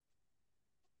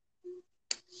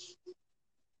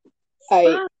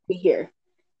I be here.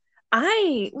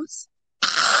 What's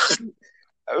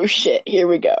Oh shit! Here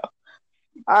we go.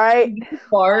 All right,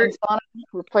 fart? Sonic.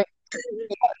 We're playing.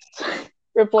 Yes.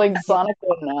 We're playing Sonic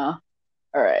One now.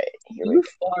 All right, here we You go.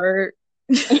 fart?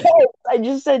 Yes, I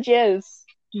just said yes.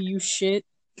 Do you shit?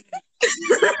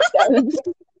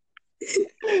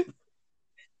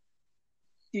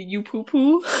 Do you poo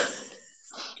poo?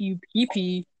 Do you pee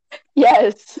pee?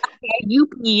 Yes. You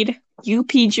peed. You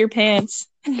peed your pants.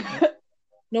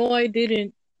 No, I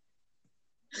didn't.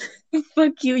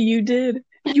 Fuck you, you did.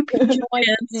 You peed your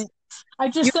pants. I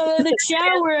just got out of the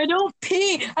shower. I don't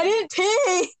pee. I didn't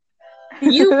pee.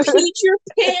 You peed your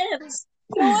pants.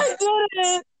 No, I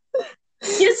didn't.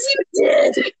 Yes, you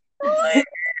did. No, I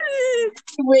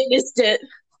You witnessed it.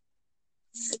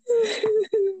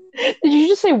 Did you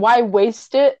just say why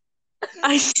waste it?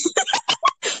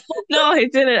 No, I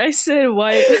didn't. I said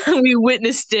why we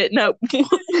witnessed it. No.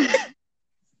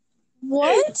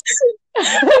 What? I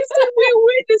said we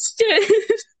witnessed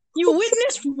it. You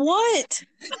witnessed what?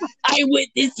 I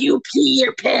witnessed you pee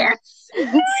your pants.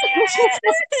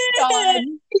 God.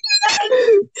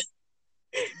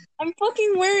 I'm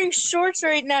fucking wearing shorts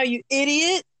right now, you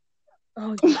idiot.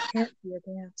 Oh, you can't pee your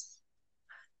pants.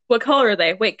 What color are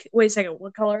they? Wait a second.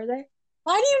 What color are they?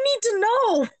 Why do you need to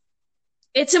know?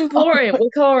 It's important.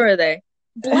 What color are they?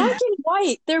 Black and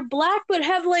white. They're black but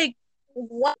have like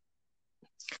white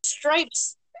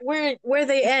stripes where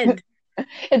they end.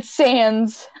 It's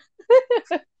Sans.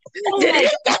 Oh my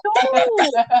God.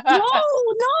 No!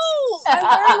 I'm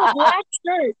wearing a black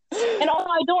shirt. And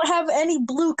I don't have any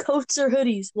blue coats or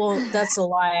hoodies. Well, that's a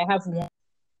lie. I have one.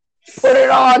 Put it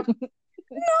on.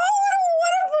 No, I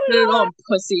don't want to Put it on,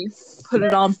 pussy. Put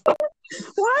it on.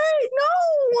 Why? No,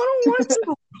 I don't want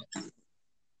to.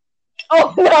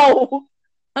 Oh no.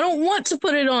 I don't want to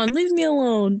put it on. Leave me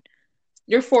alone.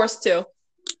 You're forced to.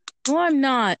 No, I'm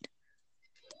not.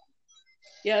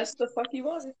 Yes, the fuck you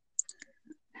are.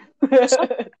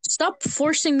 Stop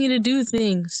forcing me to do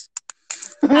things.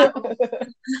 This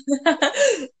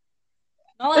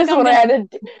is what I had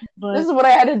to. This is what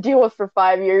I had to deal with for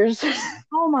 5 years.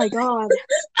 Oh my God.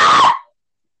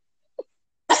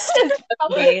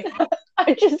 Okay.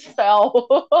 I just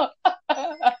fell.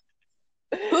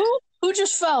 Who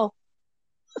just fell?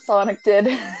 Sonic did.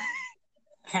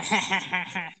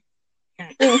 I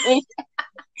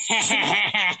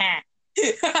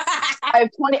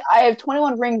have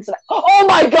 21 rings. Oh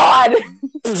my God!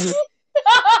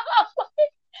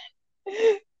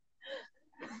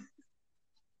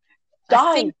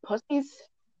 Die, pussies!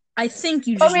 I think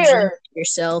you Come just here.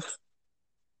 Yourself.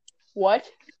 What?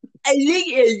 I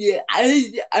think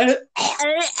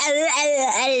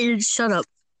Shut up.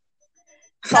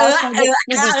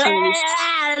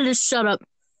 Shut up.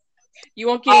 You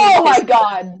won't get. Oh my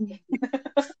God!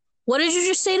 What did you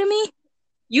just say to me?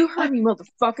 You heard me,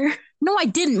 motherfucker. No, I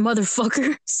didn't,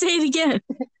 motherfucker. Say it again.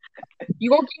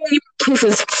 You won't get any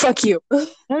kisses. Fuck you. Oh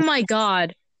my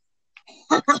God.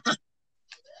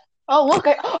 Oh look!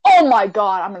 Oh my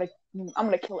God! I'm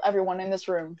gonna kill everyone in this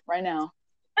room right now.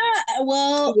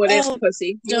 Well, You wouldn't,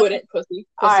 pussy. You wouldn't, pussy.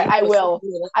 All right, I will.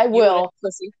 I will.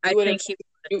 Pussy. I think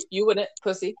You wouldn't,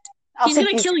 pussy. He's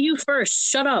gonna kill you first.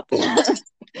 Shut up.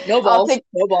 No balls.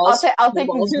 No balls. I'll take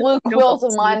these blue quills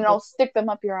of mine and I'll stick them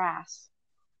up your ass.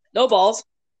 No balls.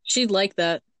 She'd like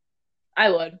that. I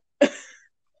would.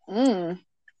 Mmm.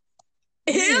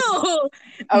 Ew.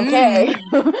 Okay.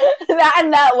 Not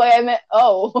in that way. I meant.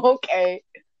 Oh, okay.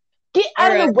 Get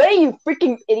out of the way, you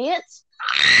freaking idiots!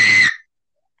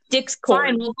 Dick's corn.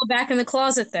 Fine, we'll go back in the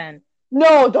closet then.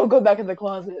 No, don't go back in the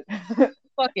closet.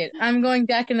 Fuck it. I'm going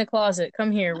back in the closet.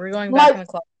 Come here. We're going back in the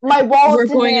closet. My wallet's We're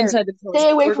going in there. inside the closet.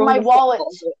 Stay away from my wallet.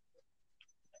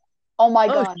 Oh my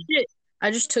God. Shit. I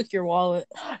just took your wallet.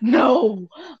 No.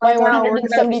 My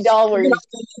 $170.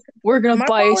 We're gonna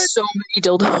buy so many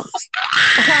dildos.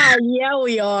 Yeah,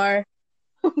 we are.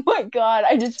 Oh my God,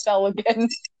 I just fell again.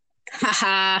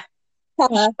 Haha.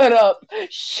 Shut up.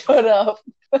 Shut up.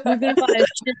 We're gonna buy a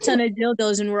shit ton of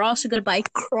dildos and we're also gonna buy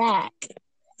crack.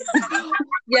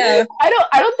 Yeah. I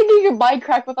don't think you can buy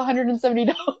crack with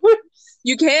 $170.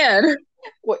 You can.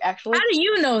 Wait, actually? How do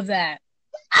you know that?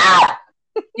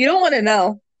 You don't want to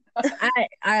know.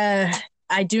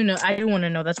 I do know. I do want to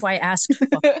know. That's why I asked.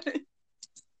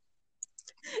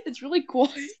 It's really cool.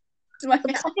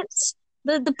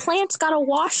 The plants gotta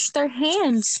wash their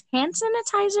hands. Hand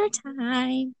sanitizer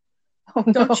time. Oh,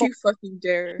 no. Don't you fucking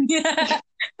dare. Yeah.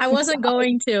 I wasn't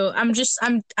going to.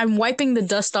 I'm wiping the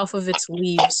dust off of its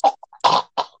leaves.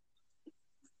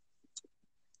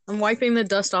 I'm wiping the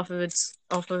dust off of its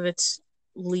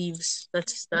leaves.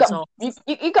 That's all.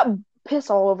 You got piss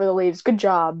all over the leaves. Good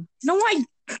job. No, I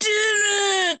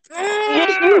didn't.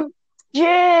 Yes, you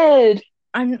did.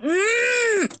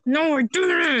 No, I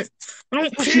didn't. I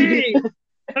don't pee.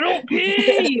 I don't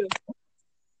pee.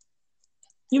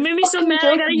 You made me so Fucking mad.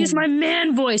 I gotta joking. use my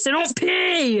man voice. I don't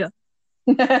pee.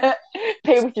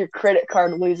 Pay with your credit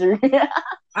card, loser.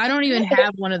 I don't even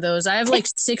have one of those. I have like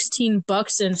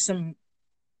 $16 and some.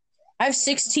 I have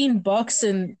 $16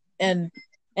 and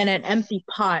an empty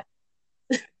pot.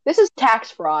 This is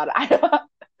tax fraud. I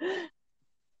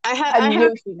have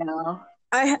you know.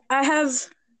 I have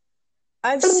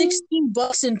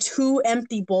 $16 and 2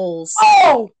 empty bowls.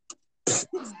 Oh.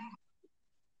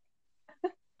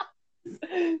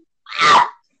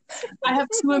 I have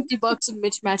 2 empty bucks and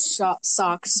mismatched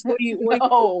socks. What you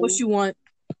want?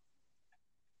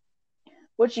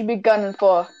 What you be gunning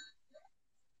for?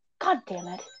 God damn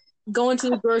it! Going to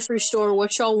the grocery store.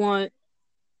 What y'all want?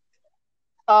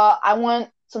 I want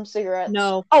some cigarettes.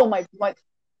 No. Oh my!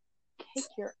 Kick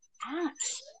your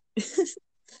ass!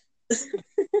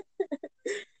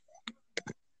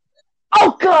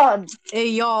 Oh God! Hey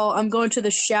y'all, I'm going to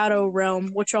the Shadow Realm.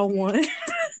 What y'all want?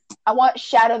 I want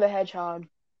Shadow the Hedgehog.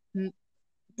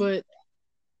 But,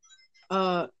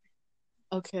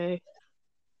 okay.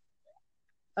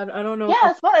 I don't know. Yeah,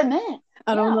 that's what I meant.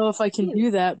 I don't know if I can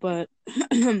do that, but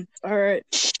all right.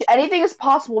 Anything is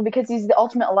possible because he's the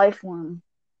ultimate life form.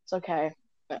 It's okay.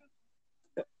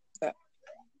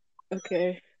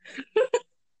 Okay.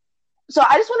 So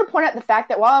I just want to point out the fact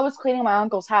that while I was cleaning my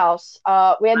uncle's house,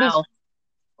 we had these.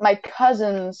 My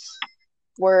cousins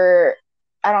were,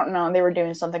 I don't know, they were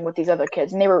doing something with these other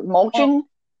kids, and they were mulching.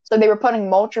 So they were putting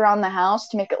mulch around the house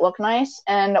to make it look nice.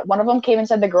 And one of them came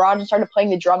inside the garage and started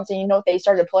playing the drums. And you know what they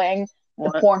started playing?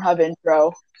 The Pornhub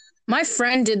intro. My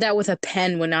friend did that with a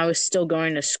pen when I was still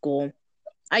going to school.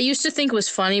 I used to think it was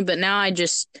funny, but now I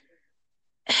just...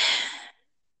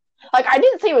 Like, I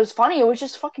didn't say it was funny. It was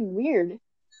just fucking weird.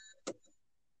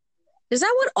 Is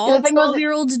that what all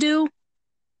 12-year-olds do?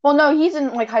 Well, no, he's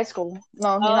in, like, high school.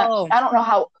 No, he's not. I don't know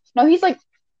how... No, he's, like,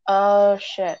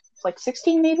 shit. Like,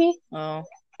 16, maybe? Oh.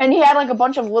 And he had, like, a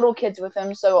bunch of little kids with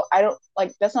him, so I don't...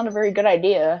 Like, that's not a very good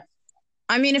idea.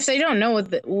 I mean, if they don't know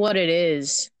what it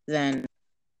is, then...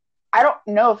 I don't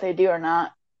know if they do or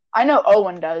not. I know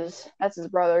Owen does. That's his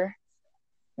brother.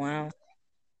 Wow.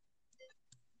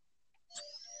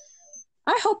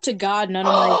 I hope to God none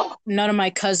of my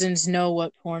cousins know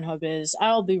what Pornhub is.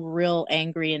 I'll be real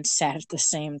angry and sad at the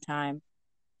same time.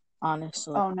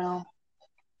 Honestly. Oh no.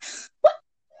 What?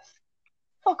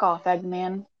 Fuck off,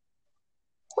 Eggman.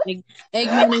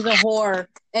 Eggman is a whore.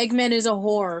 Eggman is a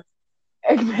whore.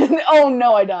 Eggman. Oh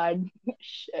no, I died.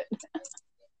 Shit.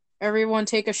 Everyone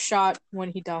take a shot when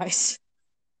he dies.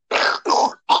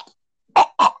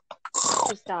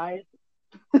 Just died.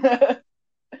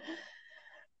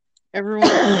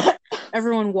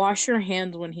 Everyone wash your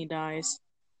hands when he dies.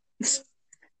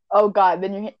 Oh God,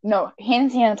 then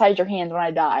hand sanitize your hands when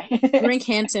I die. Drink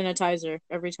hand sanitizer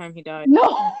every time he dies.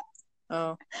 No.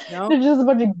 Oh, no? There's just a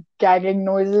bunch of gagging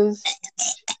noises.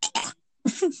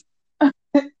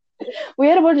 We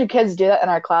had a bunch of kids do that in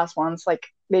our class once. Like,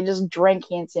 they just drank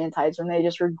hand sanitizer and they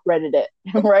just regretted it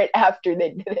right after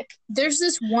they did it. There's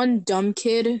this one dumb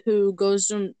kid who goes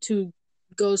to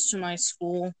my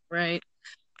school, right?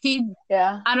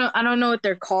 I don't know what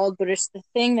they're called, but it's the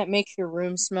thing that makes your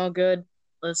room smell good.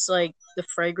 It's like the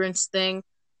fragrance thing.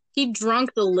 He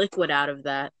drunk the liquid out of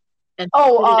that and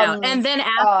spit it out. And then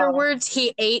afterwards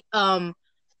he ate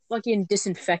fucking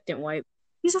disinfectant wipe.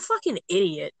 He's a fucking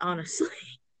idiot, honestly.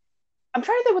 I'm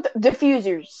trying to think what the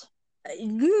diffusers.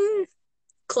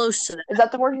 Close to that. Is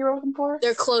that the word you're looking for?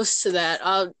 They're close to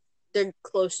that. They're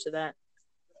close to that.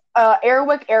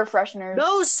 Airwick air fresheners.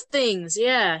 Those things,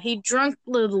 yeah. He drunk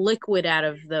the liquid out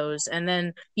of those, and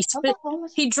then he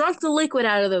drunk the liquid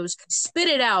out of those, spit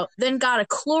it out, then got a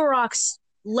Clorox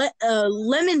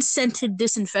lemon-scented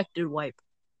disinfectant wipe.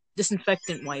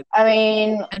 I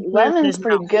mean, lemon's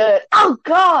pretty good. Oh,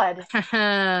 God!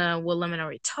 What lemon are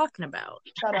we talking about?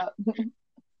 Shut up.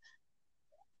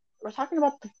 We're talking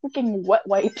about the freaking wet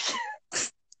wipes.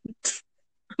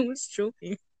 I was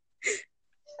joking.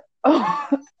 Oh.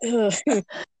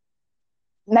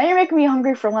 Now you're making me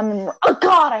hungry for lemon. Oh,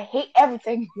 God, I hate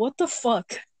everything. What the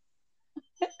fuck?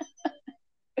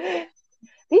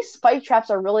 These spike traps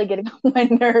are really getting on my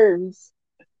nerves.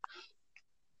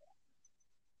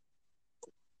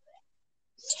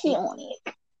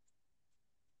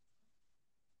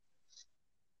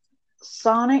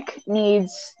 Sonic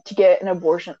needs to get an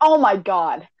abortion. Oh my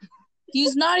God.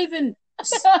 He's not even...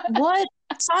 What?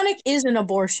 Sonic is an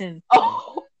abortion.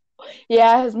 Oh.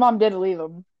 Yeah, his mom did leave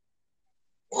him.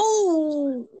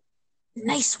 Oh.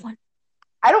 Nice one.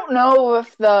 I don't know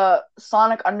if the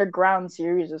Sonic Underground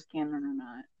series is canon or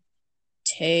not.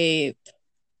 Tape.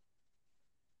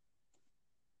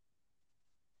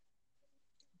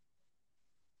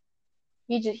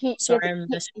 He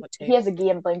has a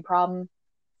gambling problem.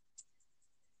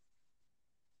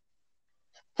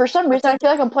 For some reason, I feel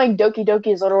like I'm playing Doki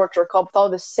Doki's Literature Club with all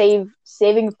the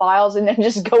saving files and then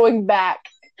just going back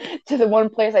to the one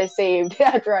place I saved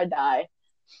after I die.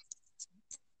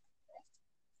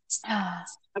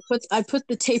 I put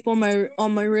the tape on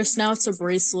my wrist. Now it's a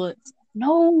bracelet.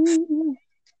 No.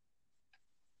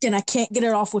 And I can't get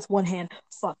it off with one hand.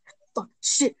 Fuck,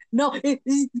 shit, no.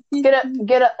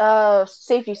 Get a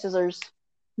safety scissors.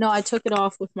 No, I took it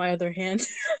off with my other hand.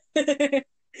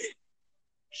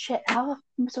 Shit, how am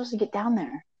I supposed to get down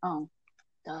there? Oh,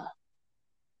 duh.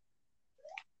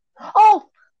 Oh!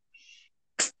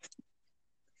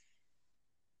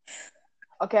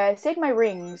 Okay, I saved my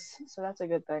rings, so that's a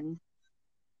good thing.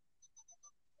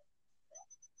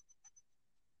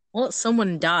 Well,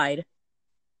 someone died.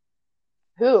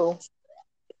 Who?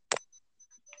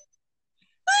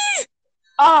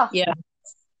 Ah!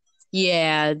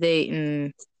 Yeah,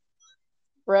 they...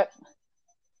 Rip.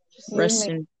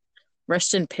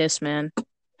 Rest in piss, man.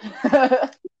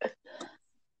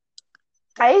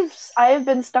 I've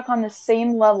been stuck on the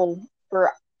same level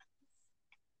for...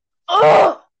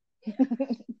 Oh!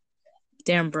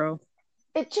 Damn, bro.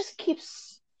 It just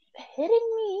keeps hitting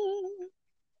me.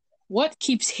 What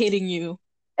keeps hitting you?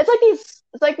 It's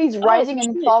like these rising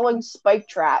and falling spike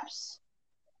traps.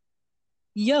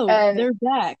 Yo, they're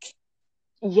back.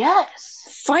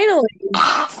 Yes. Finally.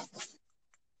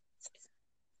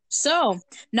 So,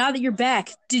 now that you're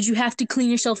back, did you have to clean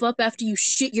yourself up after you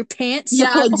shit your pants?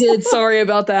 Yeah, I did. Sorry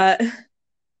about that.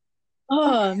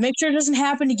 Make sure it doesn't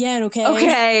happen again, okay?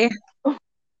 Okay.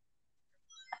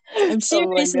 I'm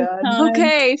serious.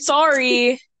 Okay,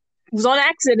 sorry. It was on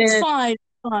accident. It's fine.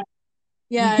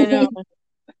 Yeah, I know.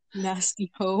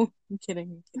 Nasty hoe. I'm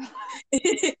kidding.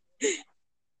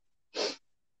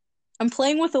 I'm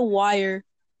playing with a wire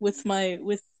with my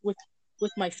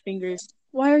fingers.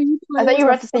 Why are you playing? I thought you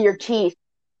were about to say your teeth.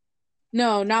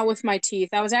 No, not with my teeth.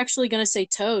 I was actually gonna say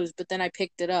toes, but then I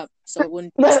picked it up, so it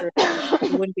wouldn't be true.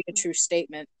 It wouldn't be a true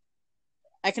statement.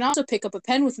 I can also pick up a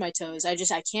pen with my toes. I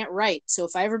can't write. So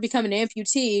if I ever become an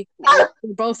amputee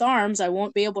with both arms, I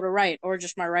won't be able to write, or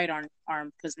just my right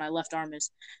arm, because my left arm is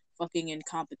fucking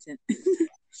incompetent.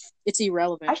 It's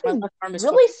irrelevant. My left arm is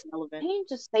really irrelevant. Change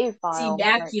the save file. It's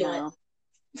immaculate.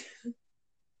 Right.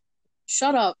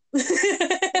 Shut up.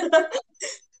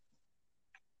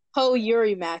 Oh, you're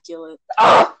immaculate.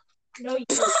 Oh! No, you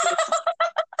don't.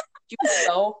 You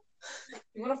know.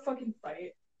 You want to fucking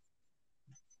fight?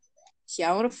 Yeah,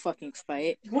 I want to fucking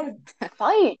fight. You want to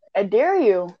fight? I dare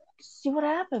you. See what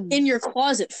happens. In your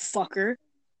closet, fucker.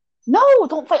 No,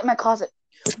 don't fight in my closet.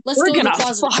 We're go to the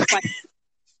closet and fight.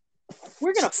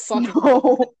 We're gonna fucking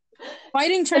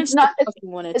fighting turns to fucking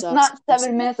when it's up. Not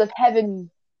 7 minutes of heaven.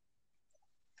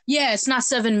 Yeah, it's not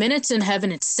 7 minutes in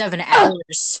heaven, it's 7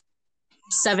 hours.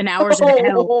 7 hours in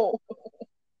hell.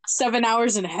 7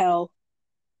 hours in hell.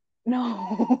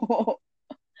 No.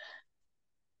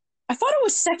 I thought it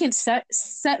was 7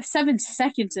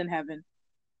 seconds in heaven.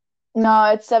 No,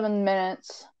 it's 7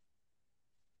 minutes.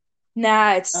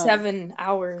 Nah, it's 7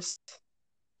 hours.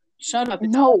 Shut up.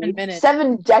 It's 7 minutes.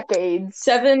 7 decades.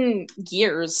 7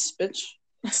 years, bitch.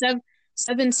 7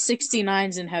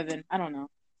 69s in heaven. I don't know.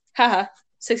 Haha,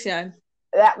 69.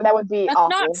 That would be awful.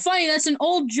 That's not funny. That's an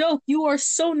old joke. You are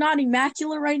so not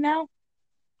immaculate right now.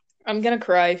 I'm gonna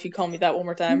cry if you call me that one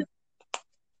more time.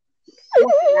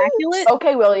 Immaculate?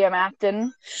 Okay, William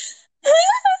Afton.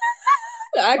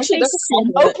 Actually,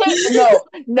 okay,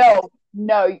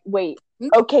 no, wait.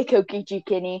 Okay, Kokichi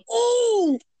Kenny.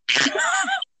 Ooh!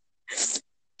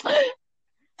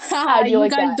 You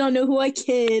like guys don't know who I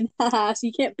kid. So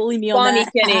you can't bully me on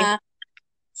that. Kenny.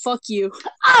 Fuck you.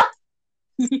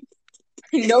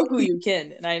 I know who you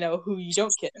kin, and I know who you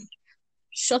don't kin.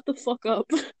 Shut the fuck up.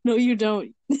 No, you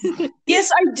don't.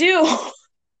 Yes, I do.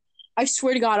 I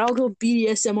swear to God, I'll go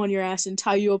BDSM on your ass and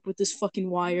tie you up with this fucking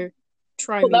wire.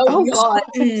 Try me. Oh, God.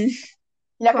 You're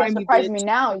not going to surprise me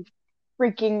now, you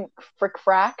freaking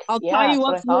frack. I'll tie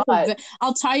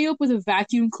you up with a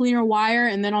vacuum cleaner wire,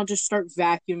 and then I'll just start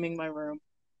vacuuming my room.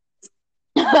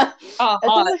 That sounds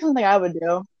like something I would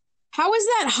do. How is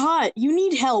that hot? You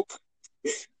need help.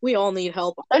 We all need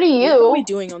help. So do you. What are we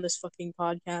doing on this fucking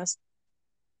podcast?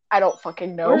 I don't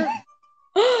fucking know.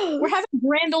 We're having a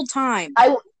grand old time.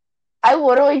 I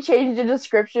literally changed the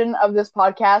description of this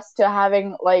podcast to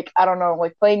having, like, I don't know,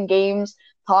 like playing games,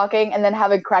 talking, and then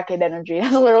having crackhead energy.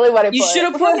 That's literally what I put. You should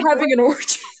have put having an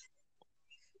orgy.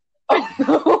 Oh,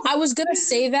 no. I was gonna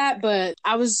say that, but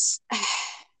I was...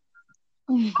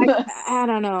 I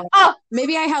don't know.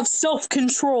 Maybe I have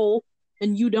self-control,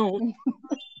 and you don't.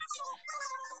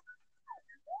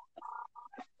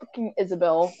 Fucking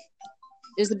Isabel.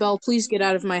 Isabel, please get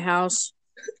out of my house.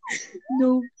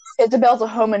 No. Isabel's a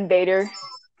home invader.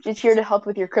 She's here to help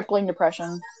with your crippling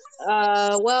depression.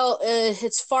 Well,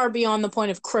 it's far beyond the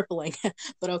point of crippling,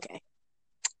 but okay.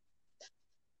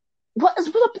 What's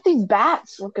up with these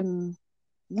bats looking?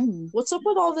 What's up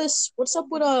with all this? What's up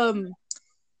with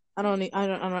I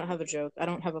don't have a joke. I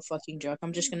don't have a fucking joke.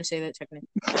 I'm just gonna say that technically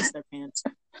that's their pants.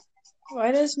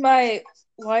 Why does my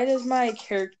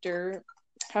character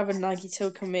have a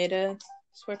Nagito Komeda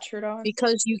sweatshirt on?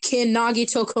 Because you can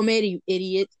Nagito Komeda, you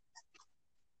idiot.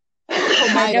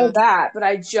 I know that, but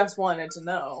I just wanted to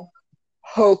know.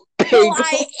 Oh, well,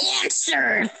 I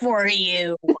answered for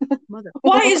you.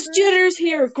 Why is Jitters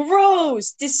here?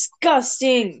 Gross!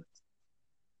 Disgusting!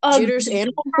 Jitters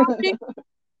Animal Crossing?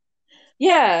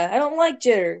 Yeah, I don't like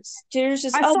Jitters. Jitters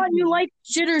is I thought you liked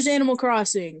Jitters Animal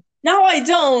Crossing. No, I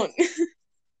don't!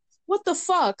 What the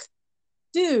fuck?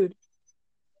 Dude.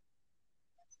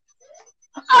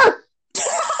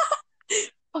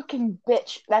 Fucking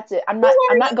bitch. That's it. I'm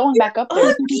not going back up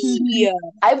there.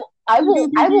 I will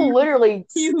literally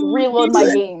reload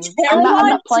my game. I'm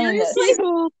not playing this.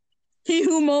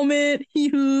 Hee-hoo moment.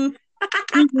 Hee-hoo.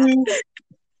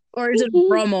 Or is it a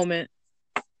bro moment?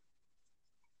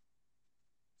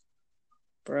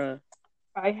 Bruh.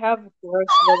 I have gross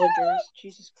villagers.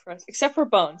 Jesus Christ. Except for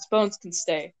Bones. Bones can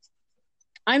stay.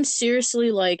 I'm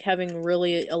seriously, like, having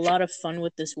really a lot of fun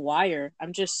with this wire.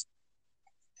 I'm just...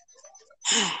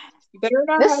 You better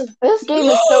not this game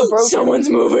is so broken. Someone's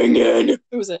moving in!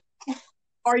 Who is it?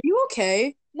 Are you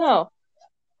okay? No.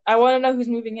 I want to know who's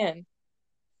moving in.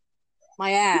 My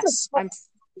ass.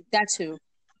 That's who.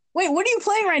 Wait, what are you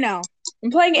playing right now? I'm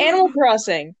playing Animal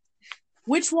Crossing.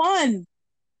 Which one?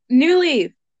 New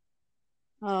Leaf.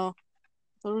 Oh. I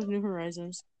thought it was New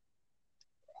Horizons.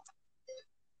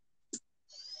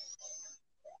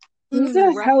 Who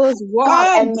the hell is what?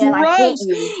 God, man, I hate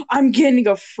you. I'm getting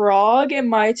a frog in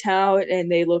my town and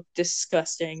they look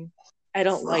disgusting. I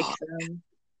don't like them.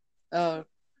 Oh.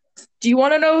 Do you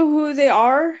want to know who they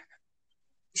are?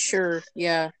 Sure,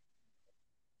 yeah.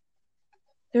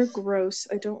 They're gross.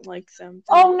 I don't like them.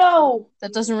 Oh no!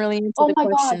 That doesn't really answer the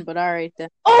question, God. but alright then.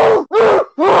 Oh!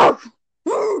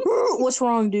 What's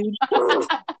wrong, dude? I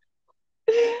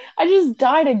just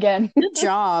died again. Good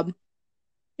job.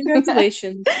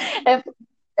 Congratulations.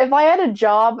 If I had a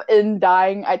job in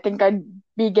dying, I think I'd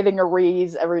be getting a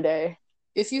raise every day.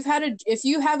 If you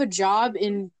have a job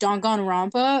in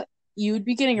Danganronpa, you would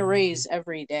be getting a raise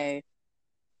every day.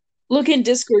 Look in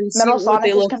Discord and see Metal what Sonic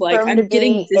they look like. I'm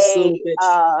getting this little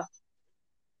bitch.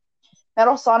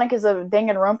 Metal Sonic is a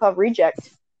Danganronpa reject.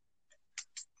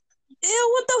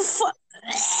 Ew, what the fuck?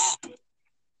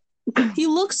 He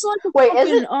looks like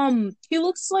he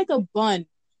looks like a bun.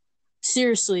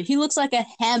 Seriously, he looks like a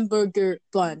hamburger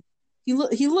bun. He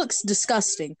looks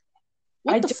disgusting.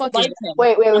 What the fuck is that?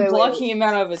 Wait. I'm blocking him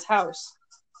out of his house.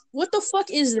 What the fuck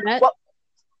is that?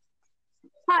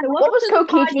 Hi, what was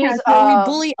Kokichi's where we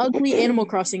bully ugly Animal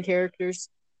Crossing characters?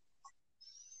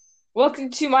 Welcome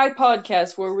to my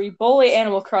podcast where we bully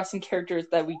Animal Crossing characters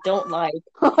that we don't like.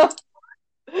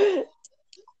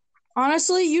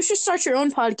 Honestly, you should start your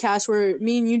own podcast where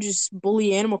me and you just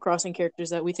bully Animal Crossing characters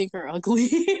that we think are ugly.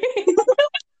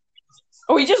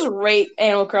 Or we just rate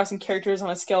Animal Crossing characters on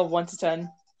a scale of 1 to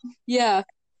 10. Yeah.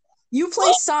 You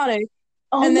play Sonic,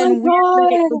 and then we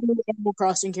play Animal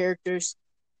Crossing characters.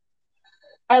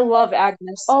 I love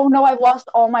Agnes. Oh no, I've lost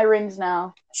all my rings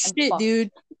now. Shit,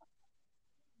 dude.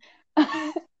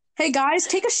 Hey guys,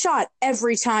 take a shot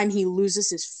every time he loses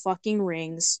his fucking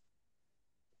rings.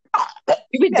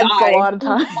 You would die a lot of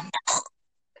time.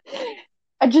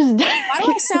 I just died. Why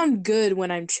do I sound good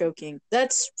when I'm choking?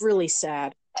 That's really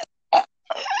sad.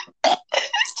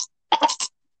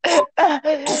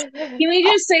 Can we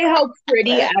just say how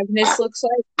pretty Agnes looks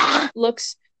like?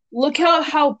 Look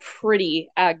how pretty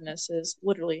Agnes is,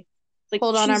 literally. Like,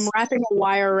 hold on, I'm wrapping a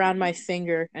wire around my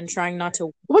finger and trying not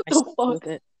to what the fuck? With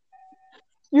it.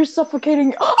 You're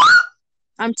suffocating.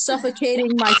 I'm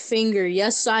suffocating my finger.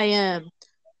 Yes, I am.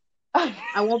 I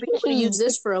won't be able to use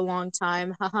this for a long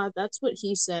time. Haha, that's what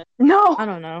he said. No. I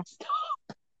don't know.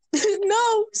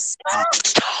 No! Stop!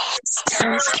 Stop!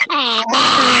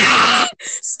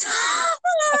 Stop!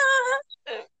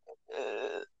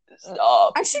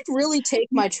 I should really take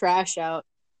my trash out.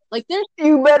 Like, there's...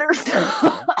 You better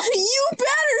stop. You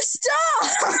better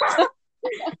stop!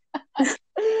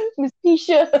 Miss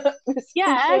Keisha.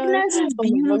 Yeah, Agnes is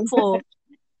beautiful.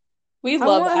 We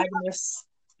love Agnes.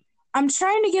 I'm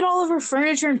trying to get all of her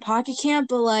furniture in Pocket Camp,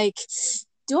 but, like,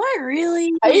 do I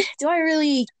really? I used to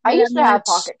have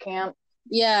Pocket Camp.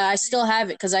 Yeah, I still have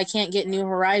it because I can't get New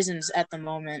Horizons at the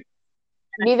moment.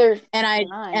 Neither. And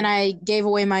I gave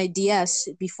away my DS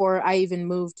before I even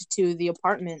moved to the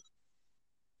apartment.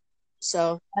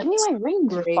 So give me my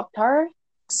rings, fucktard.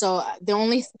 So the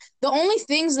only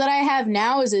things that I have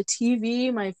now is a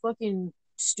TV, my fucking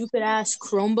stupid ass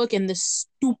Chromebook, and this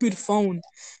stupid phone.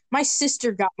 My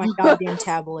sister got my goddamn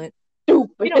tablet.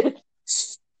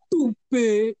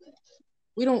 Stupid.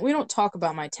 We don't talk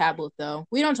about my tablet though.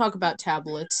 We don't talk about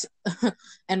tablets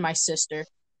and my sister.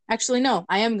 Actually, no,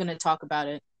 I am gonna talk about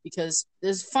it because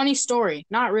there's a funny story.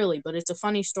 Not really, but it's a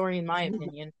funny story in my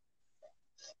opinion.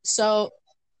 So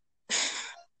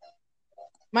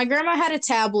my grandma had a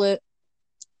tablet,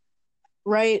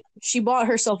 right? She bought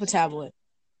herself a tablet.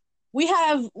 We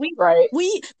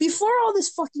before all this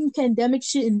fucking pandemic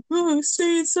shit and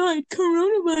stay inside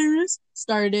coronavirus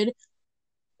started.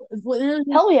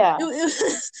 Hell yeah.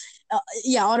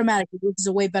 Yeah, automatically, which is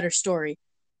a way better story.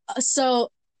 So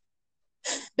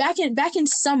back in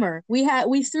summer, we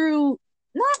threw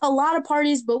not a lot of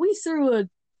parties, but we threw a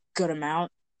good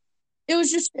amount. It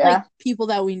was just like people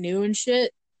that we knew and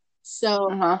shit. So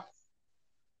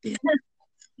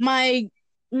my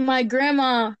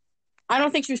grandma, I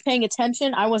don't think she was paying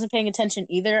attention. I wasn't paying attention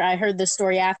either. I heard this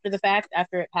story after the fact,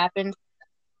 after it happened.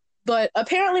 But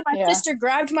apparently my sister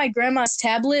grabbed my grandma's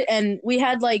tablet and we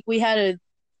had a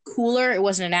cooler. It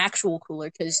wasn't an actual cooler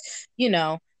because,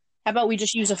 how about we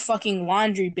just use a fucking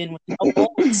laundry bin with no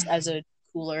bolts as a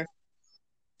cooler?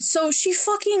 So she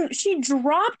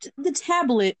dropped the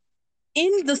tablet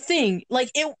in the thing.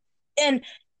 And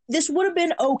this would have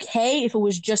been okay if it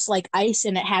was just like ice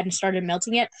and it hadn't started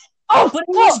melting yet. But it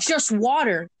was just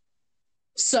water.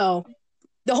 So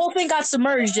the whole thing got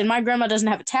submerged and my grandma doesn't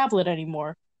have a tablet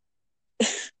anymore.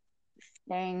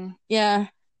 Dang. Yeah.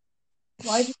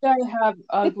 Why did I have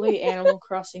ugly Animal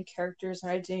Crossing characters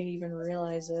and I didn't even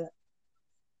realize it?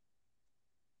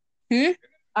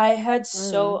 I had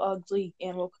so ugly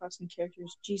Animal Crossing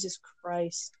characters. Jesus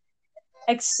Christ.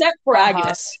 Except for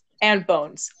Agnes and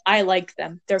Bones. I like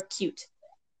them. They're cute.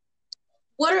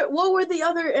 What were the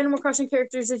other Animal Crossing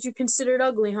characters that you considered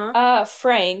ugly, huh?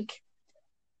 Frank,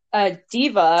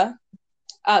 Diva,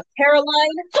 Caroline.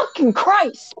 Fucking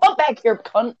Christ! Come back here,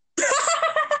 cunt.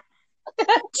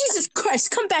 Jesus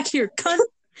Christ! Come back here, cunt.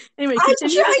 Anyway,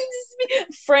 continue.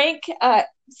 Frank,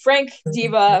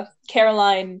 Diva,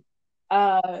 Caroline,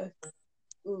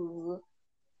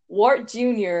 Wart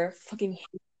Jr. Fucking.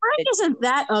 Frank isn't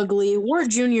that ugly. Wart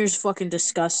Jr. is fucking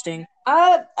disgusting.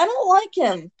 I don't like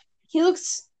him. He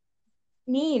looks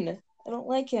mean. I don't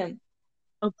like him.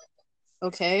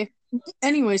 Okay.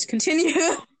 Anyways, continue.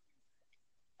 Jitters.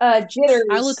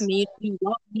 I look mean. You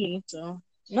love me, so.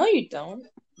 No, you don't.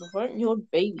 You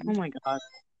look baby. Oh my god.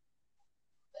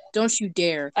 Don't you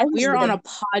dare. We are on a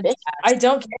podcast. I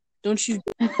don't care. Don't you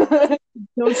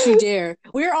dare.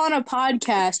 We're on a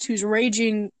podcast who's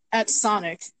raging at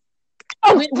Sonic.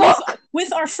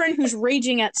 With our friend who's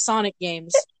raging at Sonic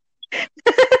games.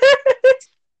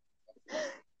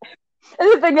 And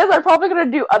the thing is, I'm probably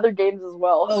going to do other games as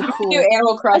well. Oh, cool. Do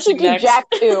Animal Crossing I should do Jack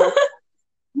 2.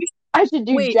 I should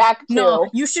do Jack 2. No,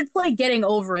 you should play Getting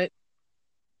Over It.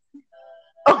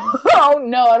 Oh,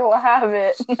 no, I don't have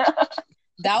it.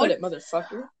 That would it,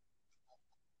 motherfucker.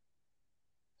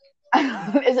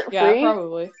 Is it free? Yeah,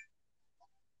 probably.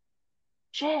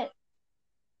 Shit.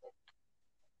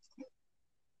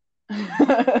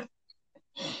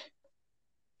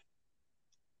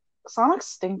 Sonic's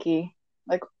stinky.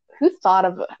 Like, who thought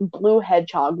of blue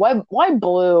hedgehog? Why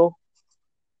blue?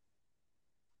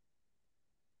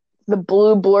 The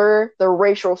blue blur, the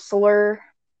racial slur.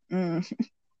 Are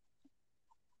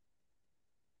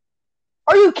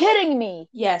you kidding me?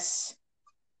 Yes.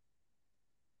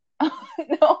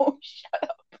 No, shut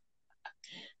up.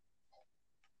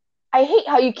 I hate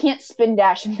how you can't spin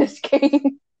dash in this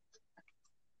game.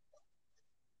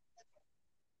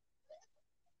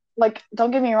 Like,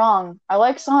 don't get me wrong, I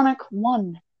like Sonic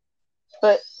 1,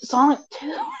 but Sonic 2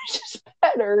 is just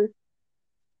better.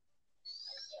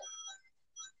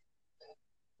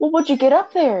 Well, what'd you get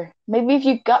up there? Maybe if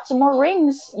you got some more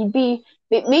rings, maybe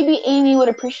Amy would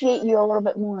appreciate you a little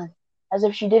bit more, as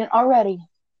if she didn't already.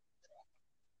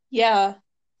 Yeah.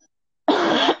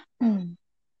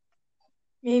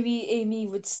 Maybe Amy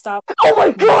would stop. Oh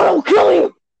my god, I'll kill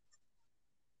you!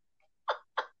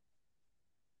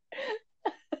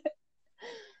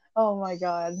 Oh my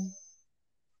god.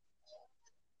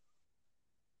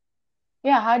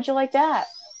 Yeah, how'd you like that?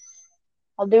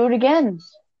 I'll do it again.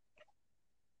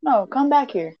 No, come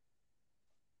back here.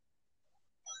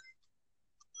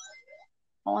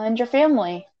 I'll end your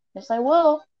family. Yes, I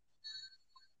will.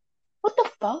 What the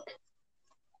fuck?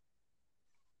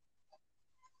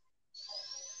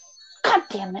 God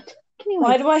damn it.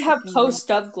 Why do I have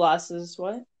post-up glasses?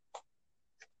 What?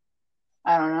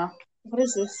 I don't know. What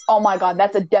is this? Oh my god,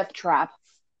 that's a death trap.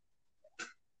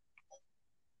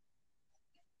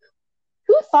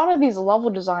 Who thought of these level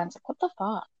designs? Like, what the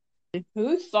fuck?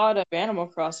 Who thought of Animal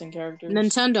Crossing characters?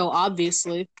 Nintendo,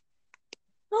 obviously.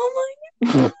 Oh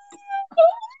my god.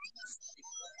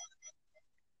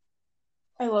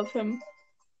 I love him.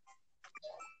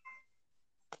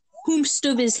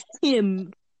 Whomst of is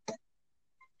him?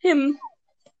 Him.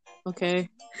 Okay.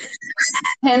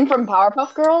 Him from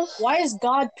Powerpuff Girls? Why is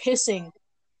God pissing?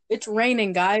 It's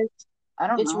raining, guys. I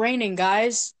don't know. It's raining,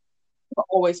 guys. We're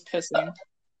always pissing.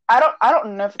 I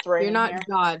don't know if it's raining. You're not here.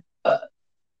 God.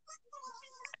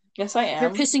 Yes, I am.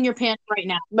 You're pissing your pants right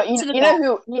now. But you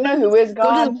know who is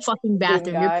God? Go to the fucking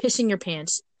bathroom. You're pissing your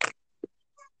pants.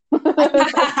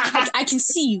 I can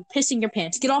see you pissing your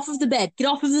pants. Get off of the bed. Get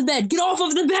off of the bed. Get off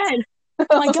of the bed.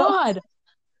 Oh my god.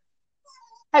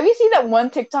 Have you seen that one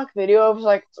TikTok video of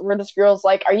like where this girl's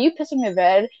like, "Are you pissing the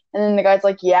bed?" And then the guy's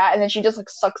like, "Yeah," and then she just like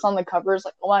sucks on the covers.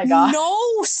 Like, oh my god.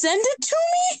 No, send it to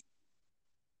me.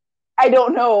 I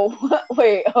don't know.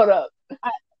 Wait, hold up.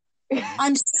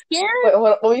 I'm scared. Wait, hold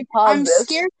up. Let me pause this. I'm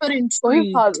scared but intrigued. Let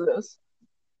me pause this.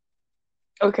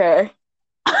 Okay.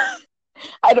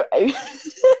 I don't.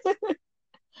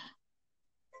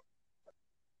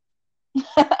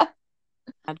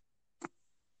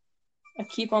 I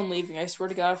keep on leaving. I swear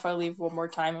to God, if I leave one more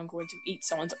time, I'm going to eat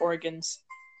someone's organs.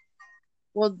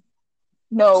 Well,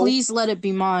 no. Please let it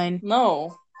be mine.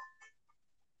 No.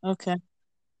 Okay.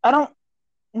 I don't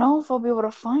know if I'll be able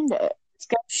to find it.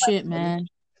 Shit, man.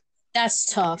 That's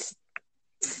tough.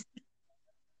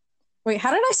 Wait, how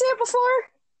did I say it before?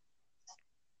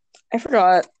 I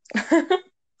forgot.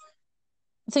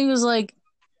 I think it was like,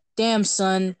 "Damn,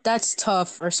 son, that's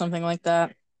tough," or something like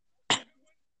that.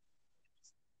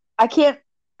 I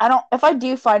don't. If I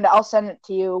do find it, I'll send it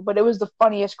to you. But it was the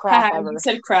funniest crap ever. You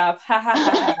said crap. Ha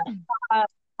ha ha.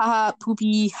 Ha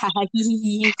poopy. Ha ha hee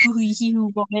hee hee hoo hee hee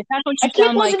hoo moment. That's what you I keep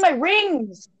sound losing like. my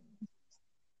rings.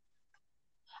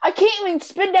 I can't even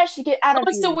spin dash to get out of here. That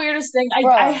was the weirdest thing.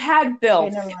 I had Bill.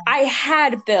 Okay, I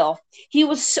had Bill. He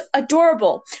was so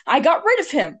adorable. I got rid of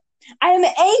him. I am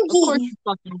angry.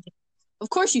 Of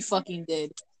course you fucking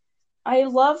did. I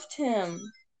loved him.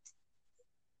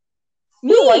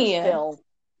 Who likes Bill?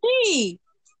 Me.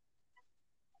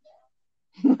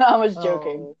 I was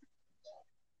joking. Oh.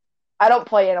 I don't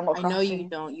play Animal Crossing. I know you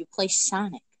don't. You play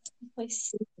Sonic. You play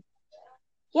Sonic.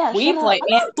 Yeah, we play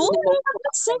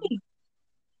Sonic.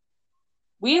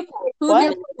 We play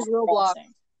plays Roblox.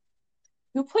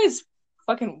 Who plays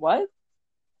fucking what?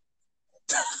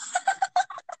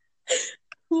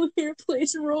 Who here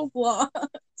plays Roblox?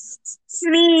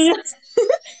 Me.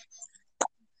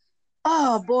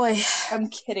 Oh boy. I'm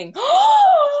kidding.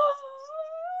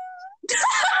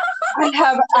 I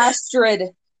have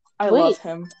Astrid. I love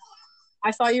him.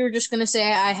 I thought you were just gonna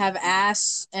say I have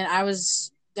ass, and I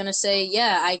was gonna say,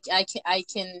 yeah, I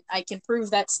can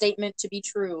prove that statement to be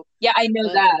true. Yeah, I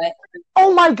know that.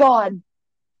 Oh my god!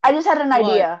 I just had an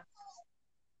idea.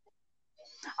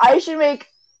 I should make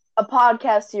a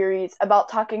podcast series about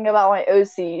talking about my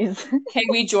OCs. Can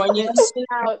we join you?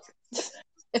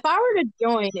 If I were to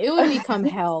join, it would become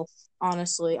hell.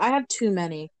 Honestly, I have too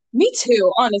many. Me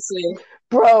too, honestly.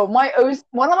 Bro, one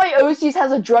of my OCs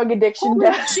has a drug addiction.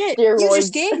 Holy shit! Steroids. You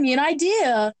just gave me an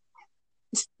idea.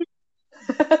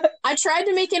 I tried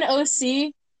to make an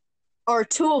OC, or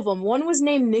two of them. One was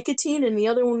named Nicotine, and the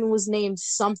other one was named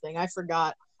something. I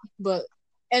forgot.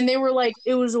 And they were like,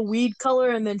 it was a weed color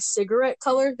and then cigarette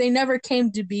color. They never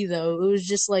came to be, though. It was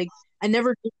just like, I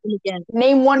never did them again.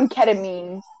 Name one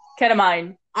ketamine.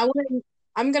 Ketamine.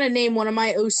 I'm gonna name one of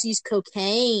my OCs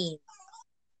cocaine.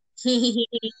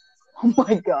 Oh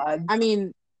my god. I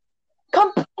mean,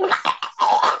 I'm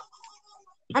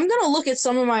gonna look at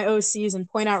some of my OCs and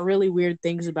point out really weird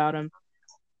things about them.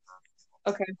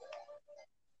 Okay.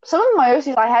 Some of my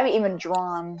OCs I haven't even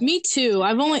drawn. Me too.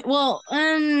 I've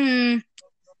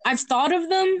thought of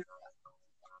them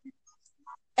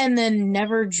and then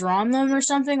never drawn them or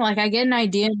something. Like, I get an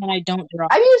idea and then I don't draw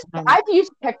them. I've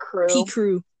used Pet Crew.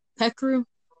 Pet Crew?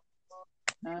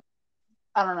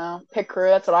 I don't know. Pit Crew,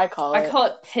 that's what I call it. I call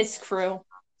it Piss Crew.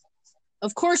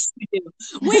 Of course you do.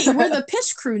 Wait, we're the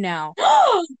Piss Crew now.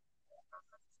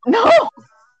 No!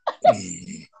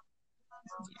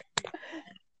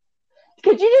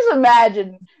 Could you just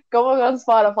imagine going on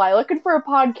Spotify looking for a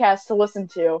podcast to listen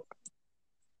to,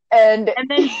 and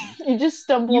then you just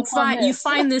stumble upon this. You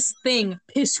find this thing,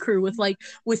 Piss Crew, with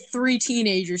 3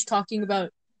 teenagers talking about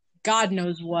God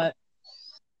knows what.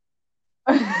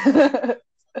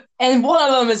 And one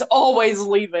of them is always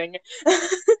leaving.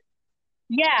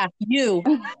 Yeah, you.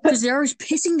 Because they're always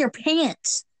pissing their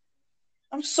pants.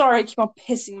 I'm sorry I keep on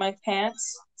pissing my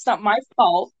pants. It's not my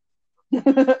fault.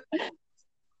 They're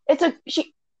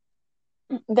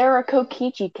a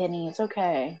Kokichi, Kenny. It's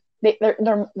okay.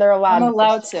 They're allowed. I'm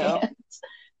allowed to. Can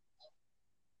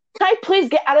I please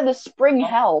get out of the spring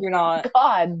hell? You're not.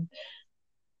 God.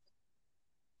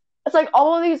 It's like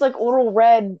all of these like little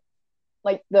red,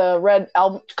 like the red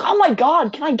album. Oh my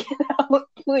God! Can I get out,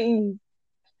 please?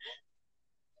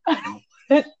 I don't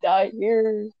want to die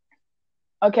here.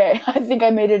 Okay, I think I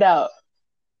made it out.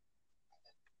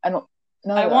 I don't.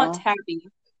 No, I want Tabby.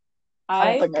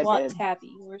 I want did.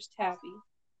 Tabby. Where's Tabby?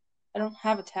 I don't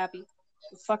have a Tabby.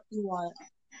 The fuck do you want?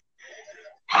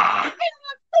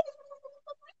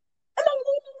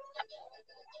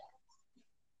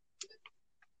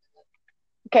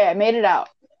 Okay, I made it out.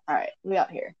 All right, we out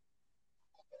here.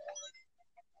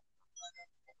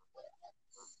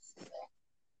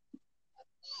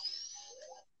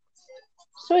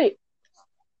 Sweet.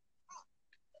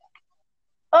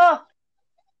 Oh.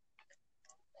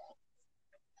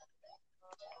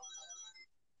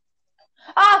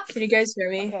 Ah! Can you guys hear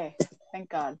me? Okay, thank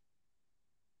God.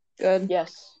 Good.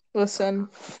 Yes. Listen.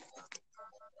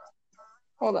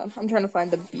 Hold on, I'm trying to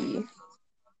find the bee.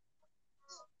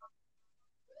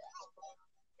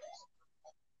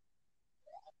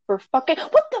 For fucking...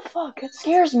 What the fuck? It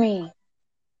scares me.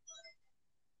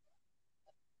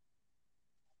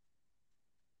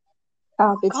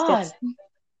 Oh, God.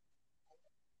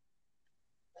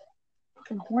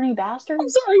 Fucking horny bastard. I'm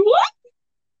sorry, what?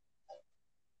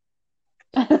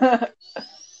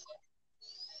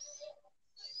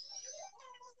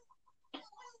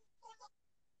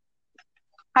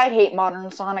 I hate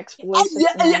modern Sonic's voice.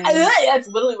 That's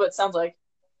literally what it sounds like.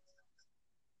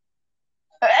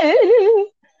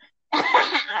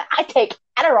 I take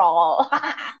Adderall.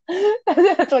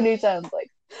 That's what he sounds like.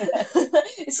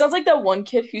 It sounds like that one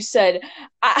kid who said,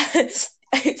 I've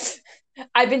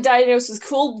been diagnosed with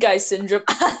cool guy syndrome,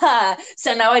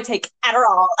 so now I take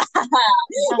Adderall. Now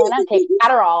I take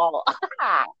Adderall.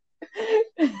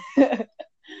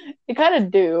 You kind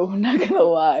of do, I'm not gonna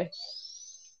lie.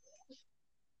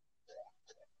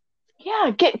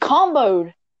 Yeah, get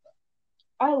comboed.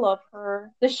 I love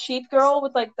her. The sheep girl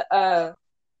with the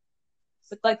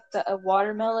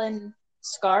watermelon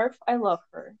scarf. I love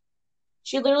her.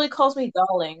 She literally calls me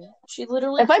darling.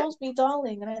 Calls me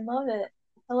darling, and I love it.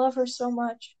 I love her so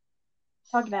much.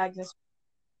 Fucking Agnes.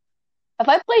 If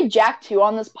I played Jak 2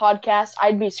 on this podcast,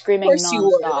 I'd be screaming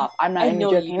nonstop. I'm not even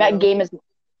joking. That game is.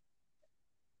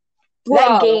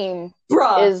 That game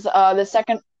is the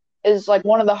second. Is like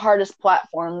one of the hardest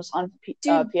platforms on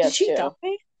PS2. Did she die?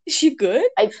 Is she good?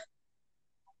 I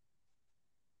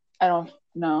don't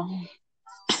know.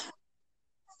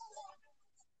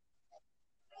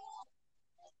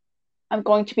 I'm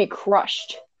going to be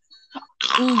crushed.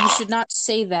 Ooh, you should not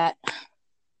say that.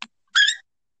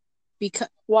 Because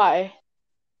why?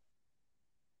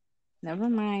 Never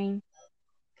mind.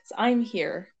 Because I'm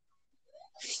here.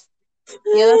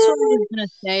 Yeah, that's what I was gonna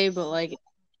say, but like.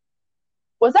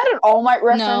 Was that an All Might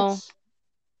reference? No.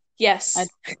 Yes.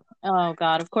 Oh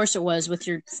God! Of course it was with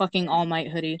your fucking All Might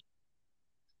hoodie.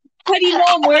 How do you know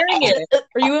I'm wearing it?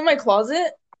 Are you in my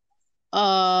closet?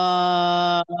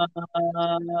 No,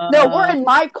 we're in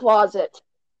my closet.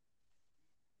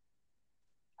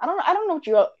 I don't know what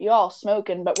you all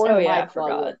smoking, but we're in my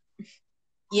closet.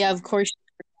 Yeah, of course.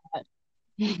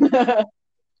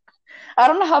 I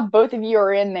don't know how both of you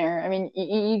are in there. I mean,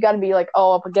 you got to be like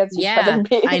all up against each other.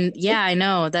 I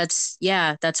know. That's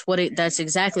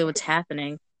exactly what's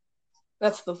happening.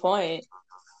 That's the point.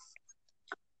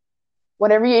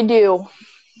 Whatever you do,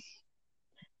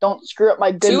 don't screw up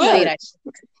my good shirts.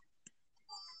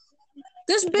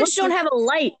 This bitch don't have a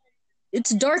light. It's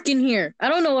dark in here. I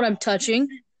don't know what I'm touching.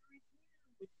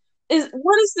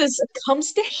 What is this? A cum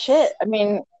stick? Shit. I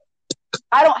mean,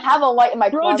 I don't have a light in my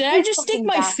closet. Bro, did I just stick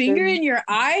my finger in your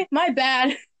eye? My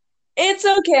bad. It's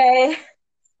okay.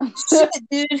 Shit,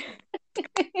 dude.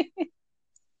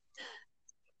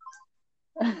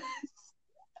 I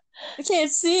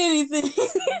can't see anything.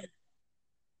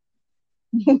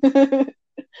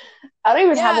 I don't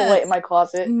even have a light in my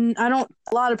closet. A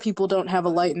lot of people don't have a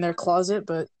light in their closet,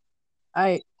 but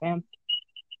I am.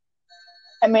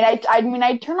 I mean,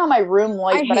 I turn on my room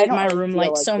light, but I don't my really room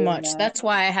light so much. That. That's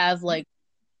why I have like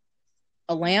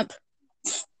a lamp.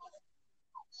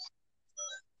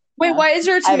 Wait, why is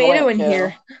there a tomato in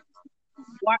here?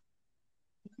 Why?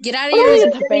 Get out of here!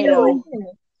 A tomato.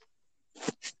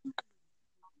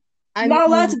 I'm not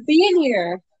allowed to be in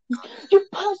here. You're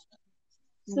puzzled.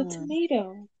 It's a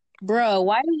tomato, bro.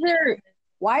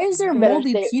 Why is there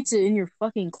moldy pizza in your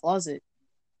fucking closet?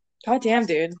 God damn,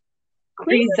 dude.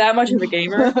 Are you that much of a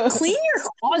gamer? Clean your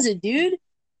closet, dude.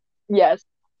 Yes.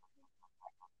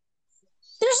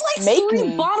 There's like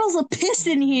 3 bottles of piss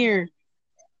in here.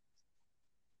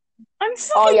 I'm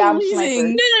fucking I'm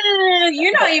leaving. No.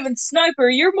 You're not even Sniper.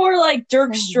 You're more like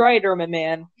Dirk Strider, my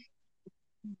man.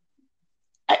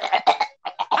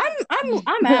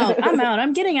 I'm out.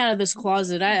 I'm getting out of this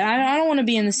closet. I don't want to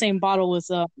be in the same bottle with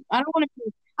I don't want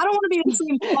to be in the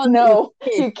same closet. No,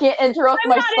 you can't interrupt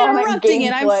my Sonic gameplay. I'm not interrupting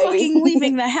it. I'm fucking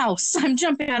leaving the house. I'm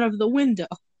jumping out of the window.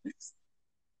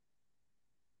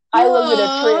 I live in a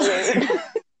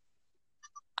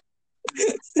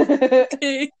trailer.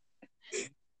 Okay.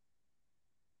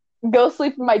 Go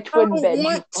sleep in my twin bed. I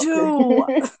want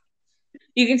to.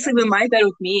 You can sleep in my bed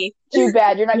with me. Too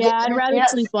bad you're not. Yeah, I'd rather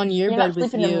sleep on your bed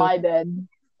with you. You're not sleeping in my bed.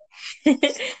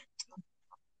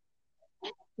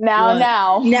 Now.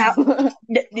 No,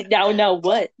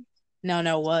 what?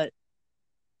 No, what?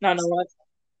 No, what?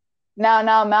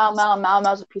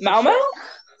 Mau's a piece of shit.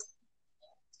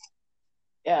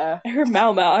 Yeah. I heard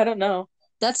Mau. I don't know.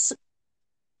 That's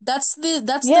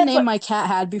the name my cat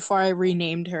had before I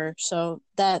renamed her. So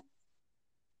that.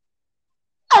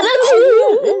 Shut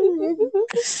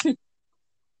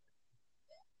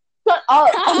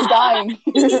up! I'm dying.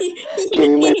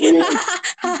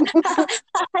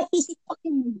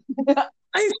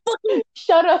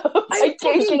 Shut up! I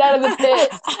can't get out of the pit.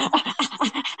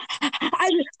 I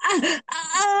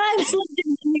have Slim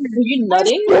Jims in here. Are you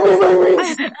nutting?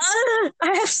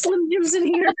 I have Slim Jims in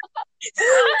here.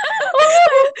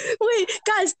 Wait,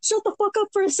 guys, shut the fuck up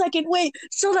for a second. Wait,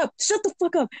 shut the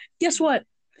fuck up. Guess what?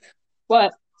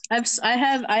 What? I have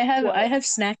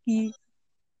Snacky.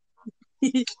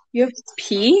 You have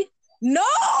pee? No!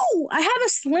 I have a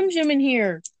Slim Jim in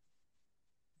here.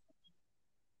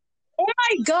 Oh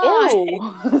my god!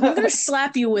 I'm gonna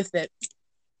slap you with it.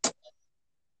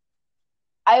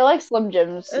 I like Slim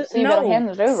Jims, so you gotta hand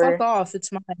it over. Fuck off,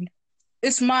 it's mine.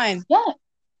 It's mine. Yeah.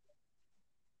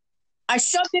 I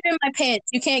shoved it in my pants.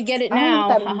 You can't get it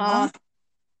now. Uh-huh.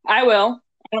 I will.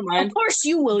 I don't mind. Of course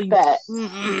you will, you bet.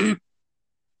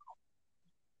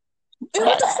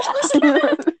 What the fuck was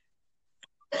that?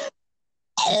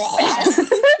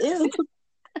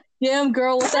 Damn,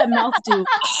 girl, what's that mouth do?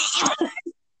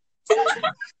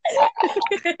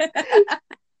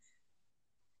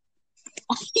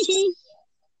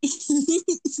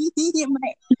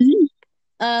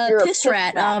 Piss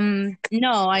rat.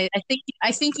 No, I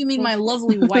think you mean my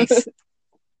lovely wife.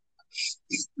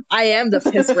 I am the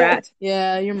piss rat.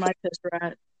 Yeah, you're my piss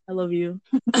rat. I love you.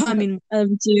 I mean, I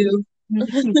love you.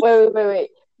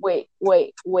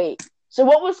 Wait. So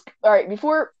what was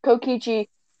before Kokichi?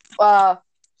 All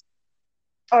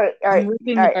right.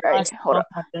 Hold up.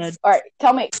 All right,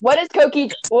 tell me what is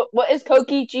Kokichi? What is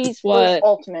Kokichi's first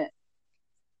ultimate?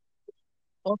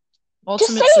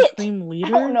 Ultimate Supreme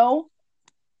Leader? I don't know.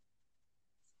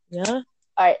 Yeah.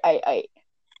 I.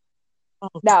 Oh,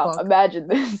 now fuck. Imagine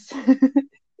this.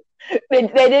 They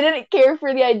didn't care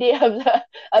for the idea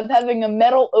of having a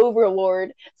metal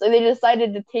overlord, so they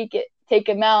decided to take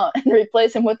him out and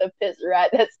replace him with a piss rat.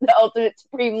 That's the ultimate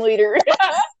Supreme Leader.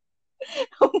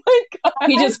 Oh my god!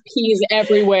 He just pees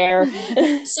everywhere.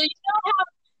 So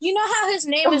you know how his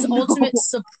name is Ultimate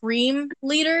Supreme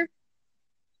Leader?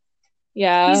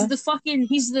 Yeah. He's the fucking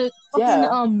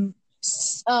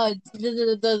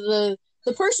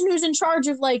the person who's in charge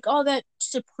of like all that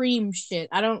supreme shit.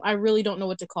 I really don't know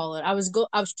what to call it. I was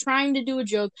trying to do a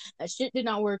joke. That shit did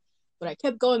not work, but I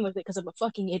kept going with it because I'm a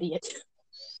fucking idiot.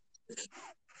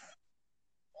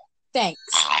 Thanks.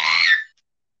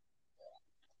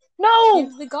 No!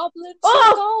 Give the goblin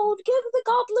some gold! Give the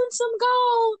goblin some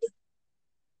gold!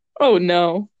 Oh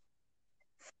no.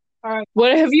 Alright.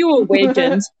 What have you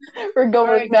awakened? We're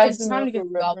going back. Guys, it's time to give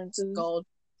the goblin some gold.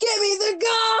 Give me the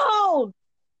gold!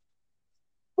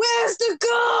 Where's the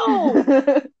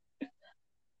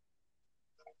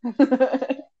gold?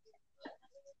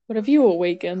 What have you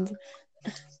awakened?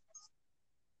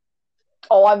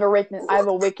 Oh, I've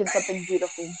awakened something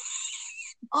beautiful.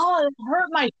 Oh, it hurt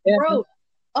my throat.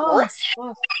 Oh,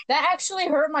 fuck. That actually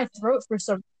hurt my throat for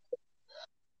some.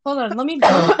 Hold on, let me do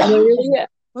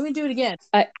it again.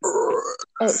 I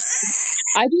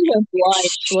didn't even blind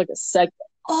for like a second.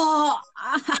 Oh.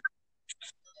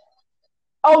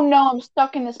 Oh no, I'm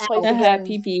stuck in this place again.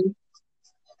 Pee pee.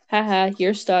 Haha,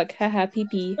 you're stuck. Haha, pee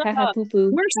pee. Haha, poo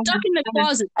poo. We're stuck in the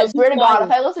closet. I swear to God,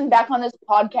 if I listen back on this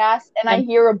podcast and I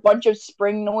hear a bunch of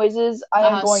spring noises, I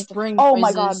am going to. Oh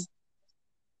my God.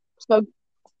 So.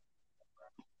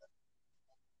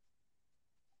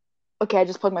 Okay, I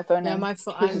just plugged my phone in. Yeah, my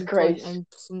phone. I'm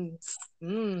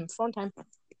phone time.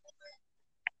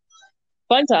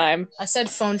 Fun time. I said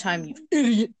phone time, you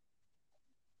idiot.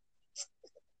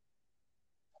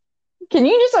 Can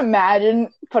you just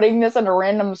imagine putting this on a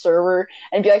random server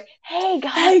and be like, "Hey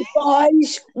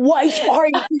guys, what are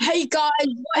you? Hey guys,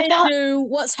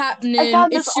 what's happening?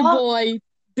 It's your boy,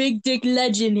 Big Dick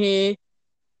Legend here."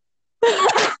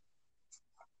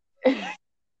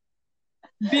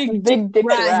 Big Dick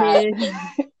Rat.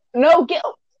 No, get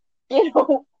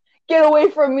away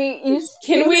from me!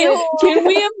 Can we?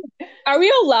 Are we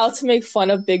allowed to make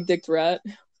fun of Big Dick Rat?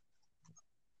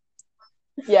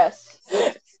 Yes.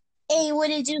 Hey, what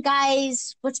did you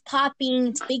guys? What's popping?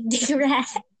 It's Big Dick Rat.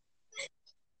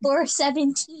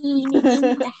 417 in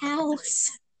the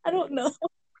house. I don't know.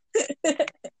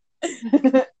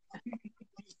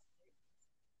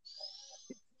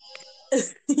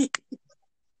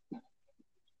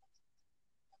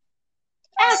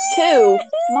 Act 2.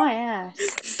 My ass.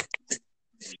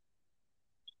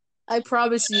 I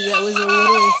promise you that was a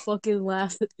little fucking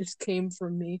laugh that just came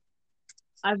from me.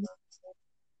 Came.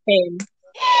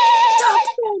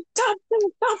 Top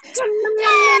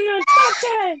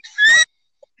 10.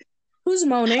 Who's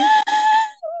moaning?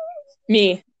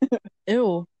 Me.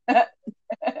 Ew.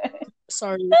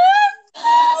 Sorry.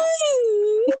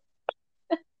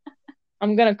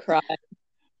 I'm gonna cry.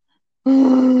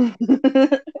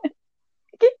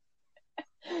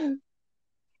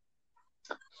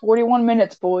 41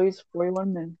 minutes, boys.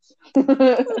 41 minutes.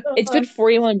 It's been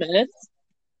 41 minutes?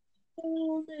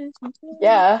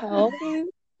 Yeah. Oh.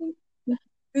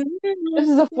 This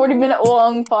is a 40-minute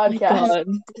long podcast.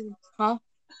 Huh?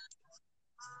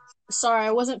 Sorry,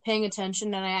 I wasn't paying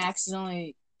attention and I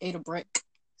accidentally ate a brick.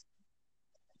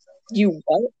 You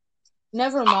what?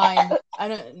 Never mind. I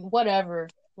don't. Whatever.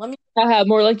 Let me. Haha,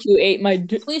 more like you ate my.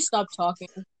 Please stop talking.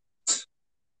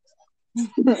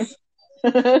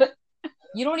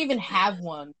 You don't even have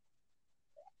one.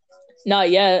 Not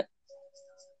yet.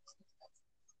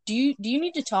 Do you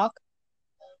need to talk?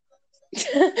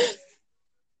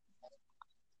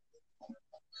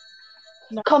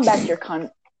 No. Come back here, cunt.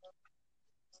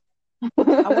 I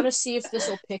want to see if this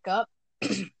will pick up.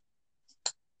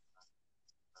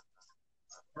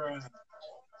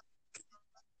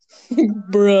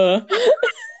 Bruh.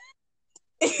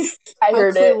 I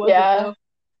heard it, yeah.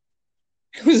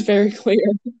 It was very clear.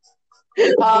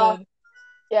 Yeah,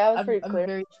 it was pretty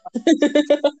clear.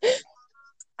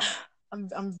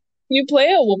 Can you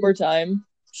play it one more time?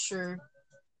 Sure.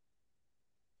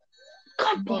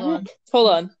 God damn it.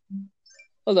 Hold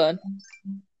on.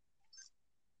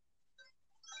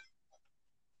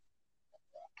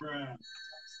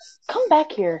 Come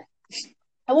back here.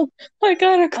 I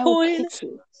got a coin.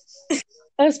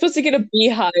 I was supposed to get a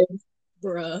beehive.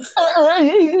 Bruh.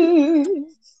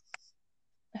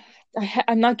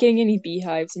 I'm not getting any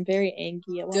beehives. I'm very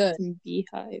angry. I want some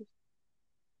beehives.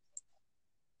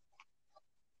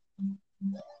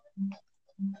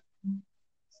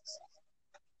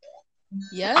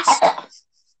 Yes?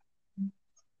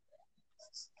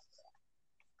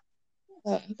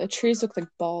 The trees look like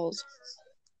balls.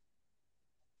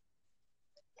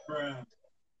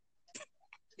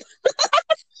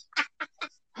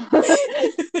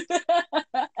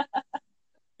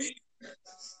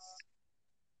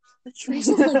 The trees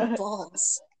look like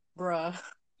balls. Bruh.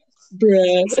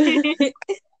 Is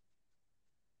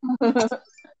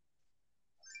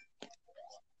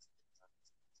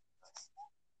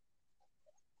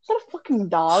that a fucking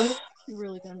dog? You're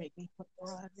really gonna make me put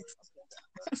more on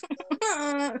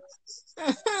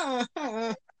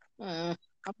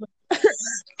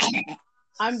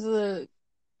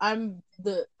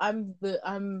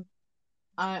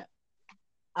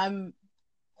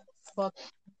fuck.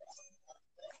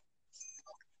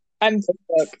 I'm the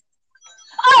fuck.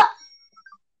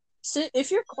 So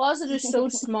if your closet is so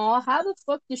small, how the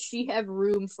fuck does she have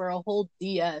room for a whole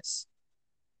DS?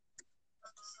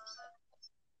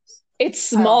 It's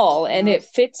small and it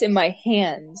fits in my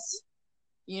hands.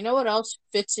 You know what else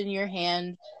fits in your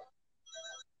hand?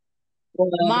 What?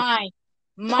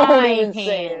 My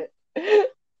hand.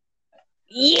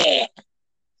 Yeah.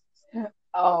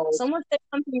 Oh. Someone say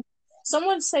something.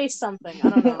 Someone say something. I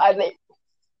don't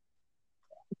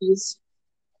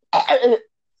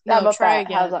know. No, try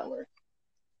again. How's that work?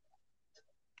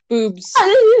 Boobs.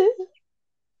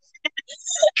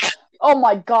 Oh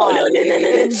my god. Oh,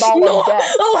 no. Of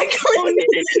death. Oh my god.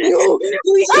 No.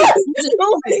 Please.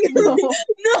 Oh my god.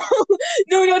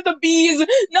 No, not the bees.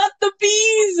 Not the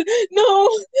bees. No,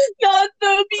 not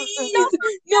the bees.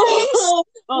 No.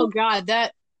 Oh god,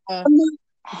 that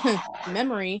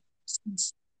memory.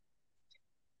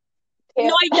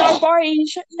 Night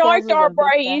beige.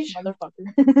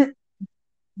 Motherfucker.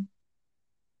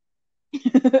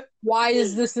 Why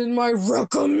is this in my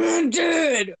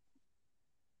recommended?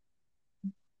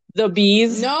 The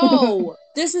bees? No,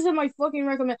 this isn't my fucking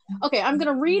recommend. Okay, I'm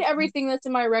gonna read everything that's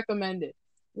in my recommended.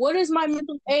 What is my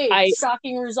mental age?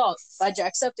 Shocking results by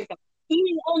Jacksepticeye.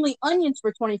 Eating only onions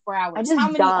for 24 hours. How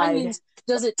many onions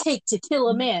does it take to kill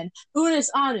a man? Unis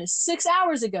honest. 6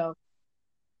 hours ago.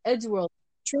 Edgeworld.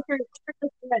 Tricker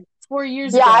 4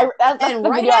 years ago. Yeah, that's and the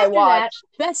right video after I watched.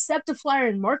 that, best Septiplier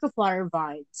and Markiplier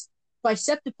vines by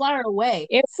Septiplier Away.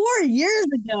 4 years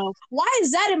ago. Why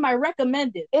is that in my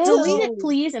recommended? Ew. Delete it,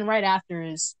 please. And right after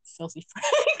is Filthy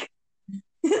Frank.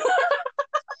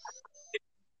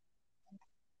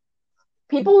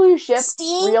 People who ship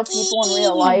real people in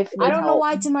real life. I don't know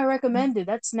why it's in my recommended.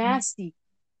 That's nasty.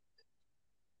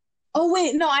 Oh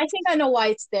wait, no, I think I know why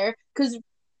it's there. Cause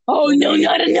oh no,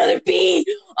 not another bee!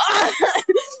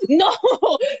 No,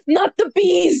 not the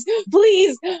bees,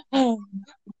 please. Don't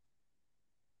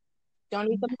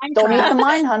eat the mine. Don't eat the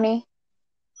mine, honey.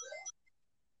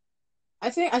 I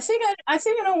think I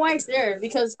know why it's there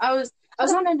because I was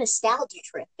on a nostalgia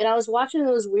trip and I was watching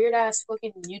those weird ass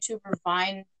fucking YouTuber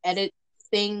Vine edit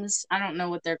things. I don't know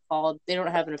what they're called. They don't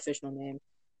have an official name.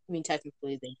 I mean,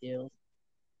 technically they do.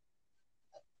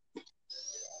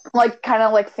 Like kind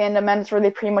of like fandom edits where they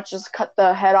pretty much just cut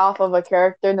the head off of a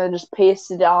character and then just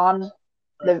paste it on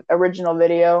the original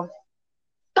video.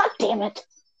 God damn it!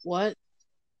 What?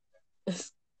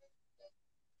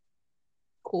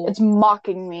 Cool. It's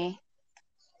mocking me.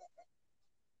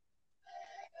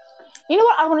 You know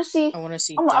what? I want to see. I want to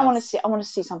see. I want to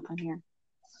see something here.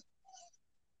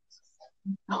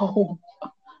 Oh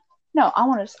no! I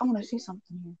want to see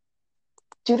something here.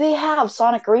 Do they have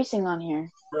Sonic Racing on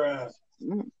here? Bruh.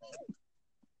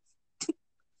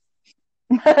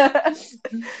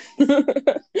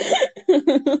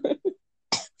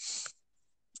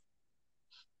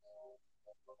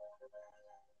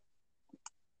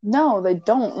 No, they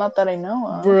don't. Not that I know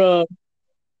of. Bruh.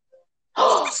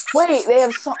 Wait, they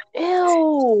have some.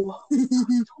 Ew.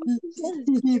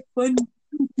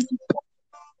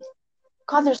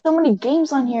 God, there's so many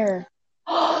games on here.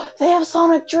 They have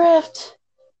Sonic Drift.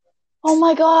 Oh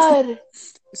my god.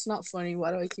 It's not funny.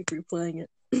 Why do I keep replaying it?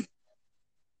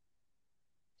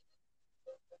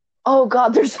 Oh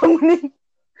god, there's so many.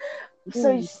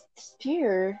 So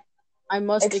steer. I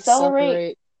must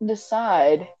accelerate.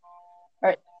 Decide. All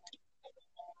right.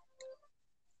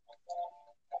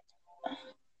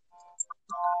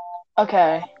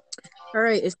 Okay. All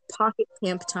right, it's pocket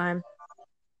camp time.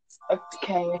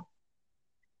 Okay.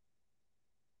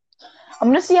 I'm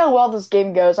gonna see how well this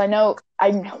game goes. I know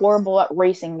I'm horrible at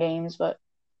racing games, but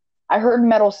I heard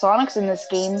Metal Sonic's in this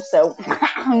game, so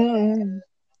I'm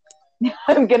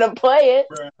gonna play it.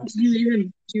 Do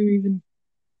you even?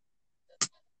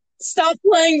 Stop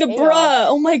playing the bruh!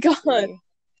 Oh my god!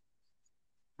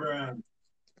 Bruh.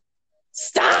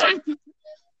 Stop!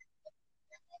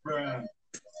 Bruh.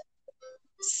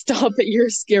 Stop it! You're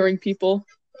scaring people.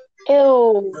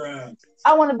 Ew! Bruh.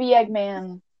 I want to be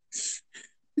Eggman.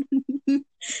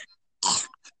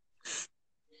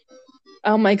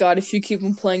 Oh my god! If you keep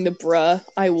on playing the bruh,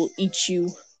 I will eat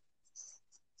you.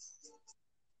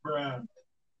 Bruh.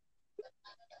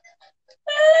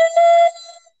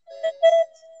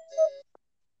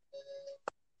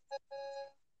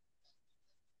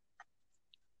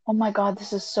 Oh my god,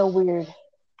 this is so weird.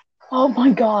 Oh my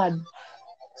god.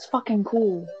 It's fucking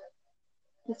cool.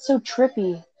 It's so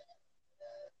trippy.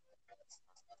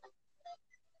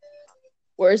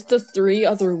 Where's the 3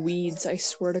 other weeds? I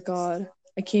swear to god.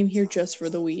 I came here just for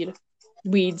the weed.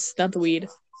 Weeds, not the weed.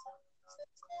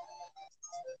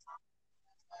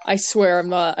 I swear I'm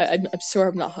not. I swear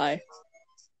I'm not high.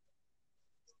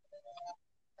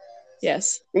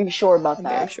 Yes. Are you sure about I'm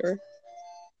that? very sure.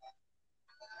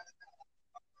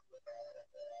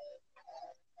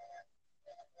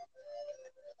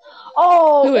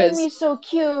 Oh, Who is? Amy's so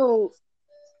cute.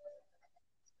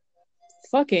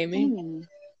 Fuck Amy.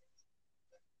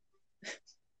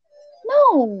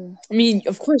 No. I mean,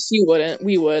 of course you wouldn't.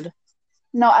 We would.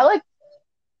 No, I like.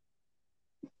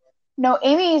 No,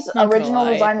 Amy's original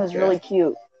design was really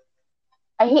cute.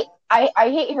 I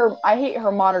hate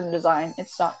her modern design. It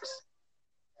sucks.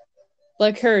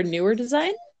 Like her newer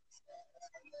design?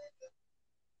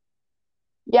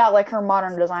 Yeah, like her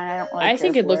modern design. I don't really I care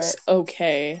think it for looks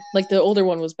okay. Like the older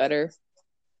one was better.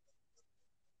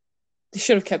 They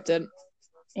should have kept it.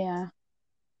 Yeah.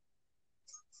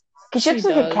 Because she looks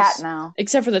like a cat now.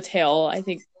 Except for the tail, I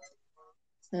think.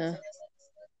 Yeah,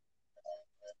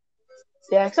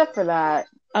 except for that.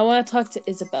 I want to talk to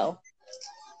Isabel.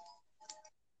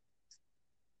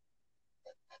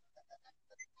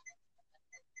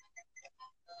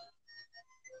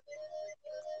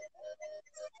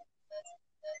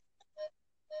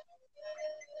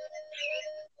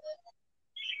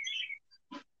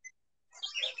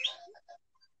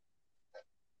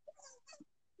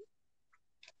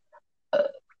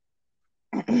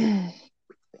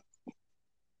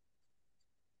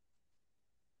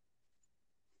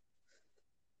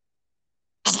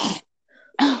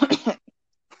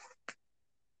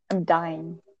 I'm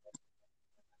dying.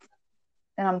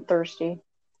 And I'm thirsty.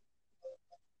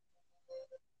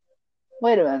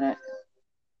 Wait a minute.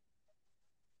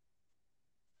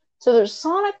 So there's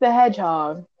Sonic the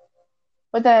Hedgehog,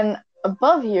 but then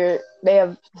above here they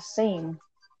have the same.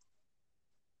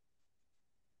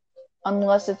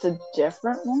 Unless it's a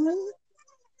different one?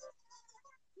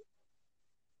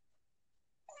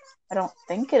 I don't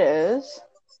think it is.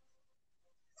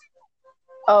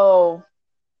 Oh,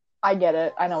 I get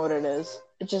it. I know what it is.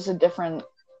 It's just a different...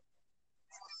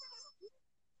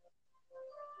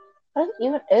 What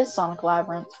even is Sonic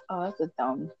Labyrinth? Oh, that's a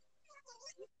dumb...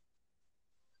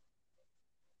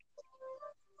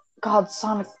 God,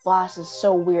 Sonic Blast is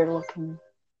so weird looking.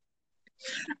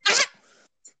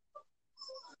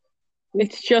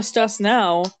 It's just us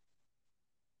now.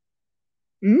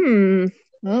 Mmm.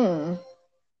 Mm.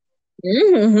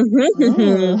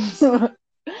 Mm.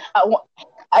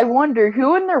 I wonder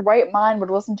who in their right mind would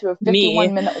listen to a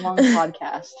 51-minute long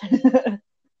podcast.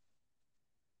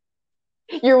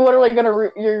 You're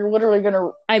literally gonna.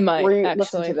 I might actually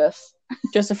listen to this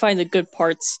just to find the good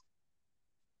parts.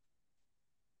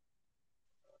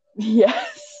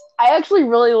 Yes, I actually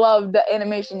really loved the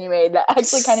animation you made. That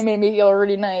actually kind of made me feel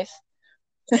really nice.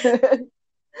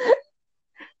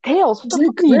 Tails, what the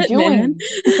fuck are you doing?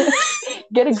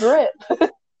 Get a grip.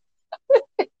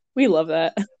 We love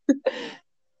that.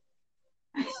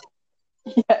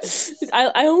 Yes.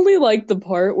 I only like the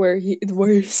part where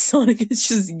Sonic is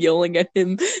just yelling at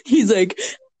him. He's like,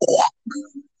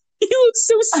 he looks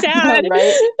so sad,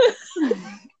 right?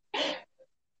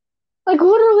 Like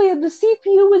literally, the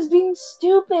CPU was being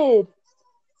stupid.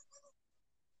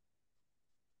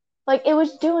 Like it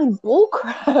was doing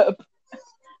bullcrap.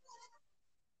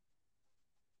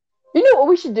 You know what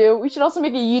we should do? We should also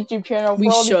make a YouTube channel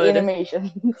for all these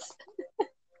animations.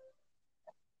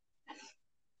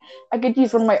 I could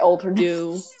use one of my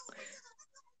alternates.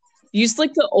 Use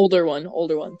like the older one,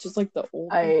 just like the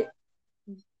old one.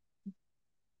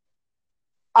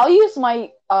 I'll use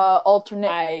my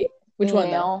alternate. Which email.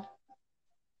 one though?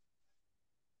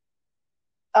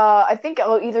 I think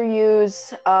I'll either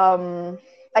use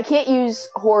I can't use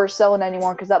Horror Selling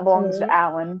anymore because that belongs to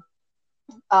Alan.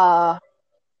 I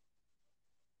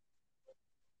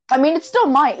mean, it's still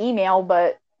my email,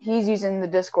 but he's using the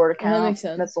Discord account. That makes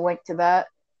sense. That's the link to that.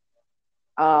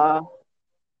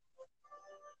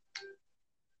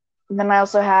 Then I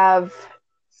also have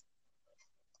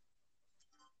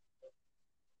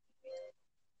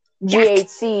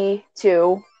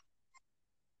GHC2.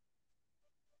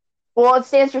 Well, it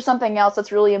stands for something else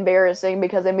that's really embarrassing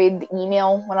because I made the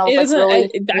email when I was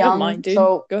really young. I don't mind, dude.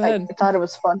 So go ahead. I thought it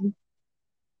was fun.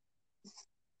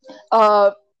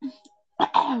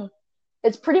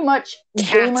 It's pretty much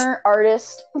gamer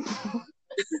artist.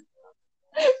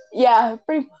 Yeah,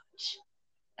 pretty much.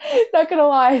 Not gonna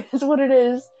lie, that's what it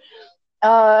is.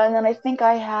 And then I think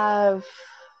I have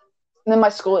then my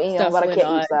school email, but I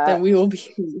can't use that. Then we will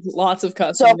be lots of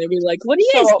cussing. They'll be like, "What are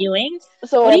you guys doing?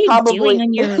 So what are you doing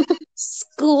on your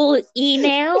school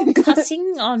email?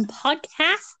 Cussing on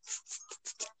podcasts?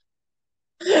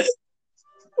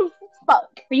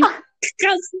 Fuck. Are you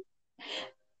cussing?"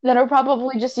 Then I'll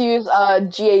probably just use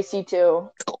GAC2.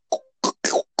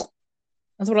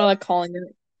 That's what I like calling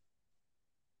it.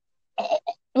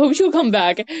 I hope she'll come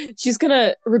back. She's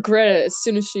gonna regret it as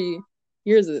soon as she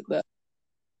hears it, though.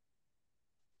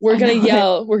 We're gonna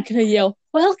yell. We're gonna yell.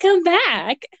 Welcome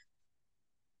back.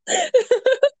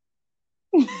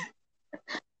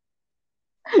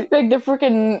 Like the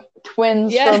freaking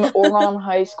twins from Oron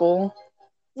High School.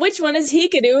 Which one is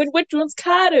Hikaru and which one's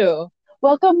Karu?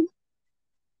 Welcome.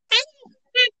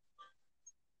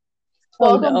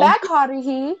 Welcome back,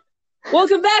 Haruhi.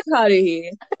 Welcome back, Haruhi.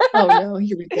 Oh no,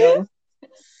 here we go.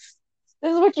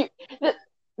 This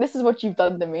is what you've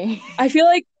done to me. I feel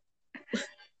like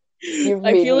You've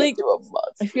made me into a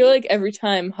monster. I feel like every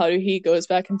time Haruhi goes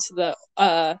back into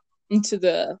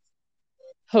the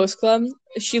host club,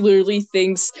 she literally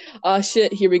thinks, "Ah,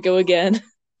 shit, here we go again."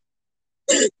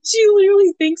 She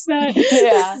literally thinks that.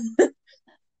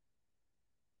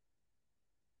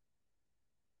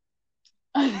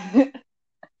 Yeah.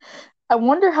 I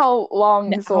wonder how long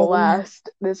this will last.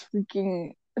 This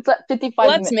freaking... It's at 55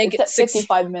 minutes. Let's make it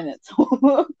 55 minutes.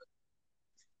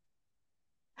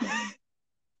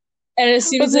 And as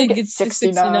soon as it gets to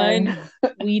 69,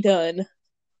 we done.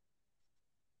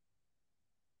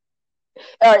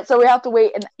 Alright, so we have to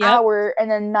wait an hour and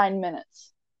then 9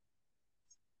 minutes.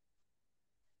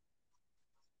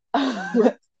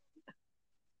 Wait.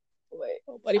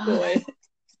 Oh, buddy boy.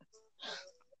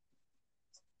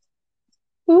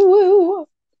 Woo.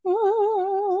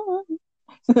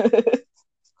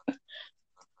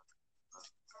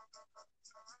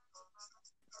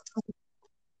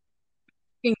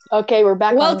 Okay, we're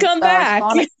back. Welcome back.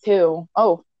 Sonic 2.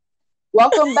 Oh,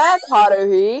 welcome back,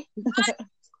 Haruhi.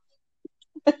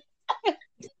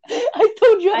 I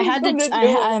told you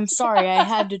I'm sorry. I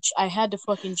had to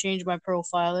fucking change my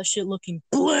profile. That shit looking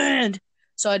bland.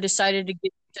 So I decided to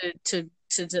get to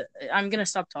I'm gonna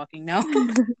stop talking now.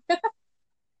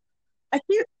 I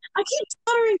keep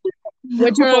stuttering.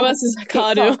 Which one of us is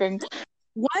Kadu?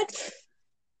 What?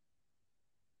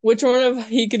 Which one of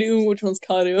Hikaru and which one's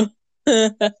Kadu?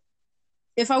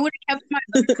 If I would have kept my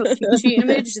Kokichi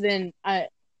image, then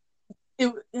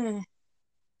it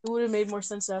would have made more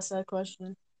sense to ask that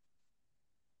question.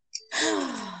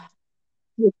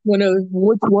 Which one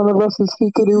of us is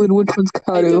Hikaru and which one's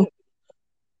Kadu?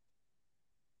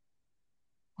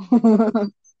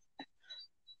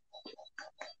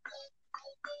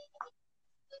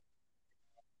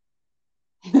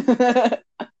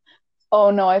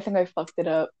 Oh no, I think I fucked it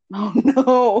up. Oh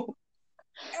no.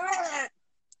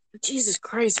 Jesus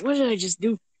Christ, what did I just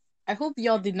do? I hope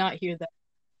y'all did not hear that.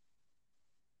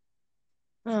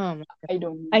 Oh my God. I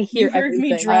don't. I hear You heard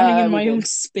everything. me drowning in my own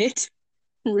spit?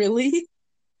 Really?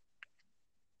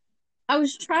 I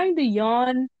was trying to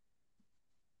yawn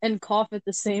and cough at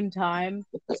the same time,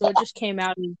 so it just came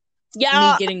out and me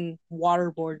getting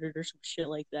waterboarded or some shit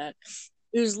like that.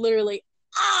 It was literally,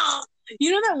 ah!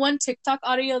 You know that one TikTok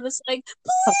audio that's like,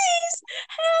 please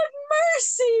have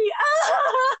mercy!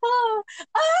 Ah!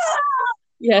 Ah!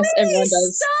 Yes, please everyone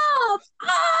does. Stop!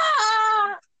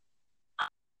 Ah!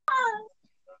 Ah!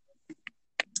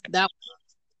 That.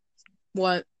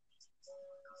 What?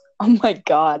 Oh my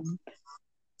God.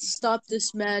 Stop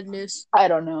this madness. I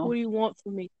don't know. What do you want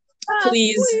from me?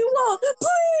 Please. What do you want?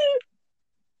 Please!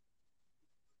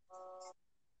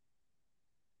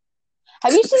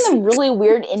 Have you seen the really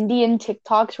weird Indian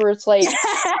TikToks where it's like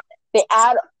they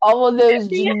add all of those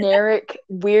generic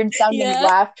weird sounding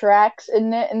laugh tracks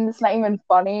in it and it's not even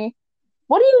funny?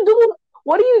 What are you doing?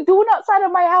 What are you doing outside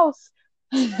of my house?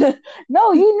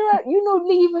 No, you know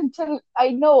leave until I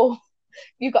know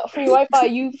you got free Wi-Fi.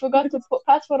 You forgot to put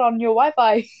password on your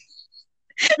Wi-Fi.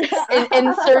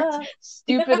 Insert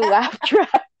stupid laugh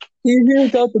track. You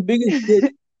got the biggest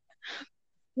dick.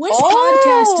 Which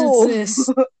podcast is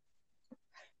this?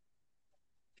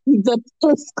 The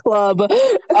Piss Club. That's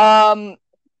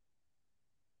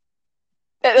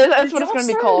what it's going to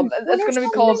be called. That's going to be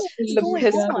called the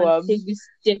Piss Club.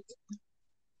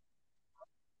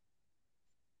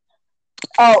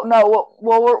 Oh no!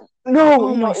 Well, we're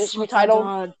it should be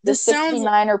titled the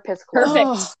 69'ner Piss Club. Perfect.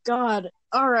 Oh God!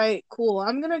 All right, cool.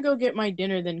 I'm gonna go get my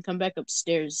dinner, then come back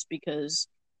upstairs because,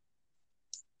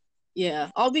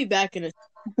 yeah, I'll be back in a.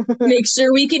 Make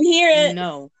sure we can hear it.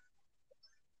 No.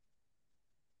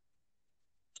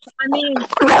 I mean,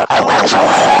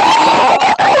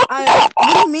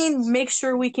 what do you mean? Make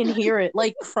sure we can hear it,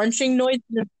 like crunching noise.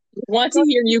 Want to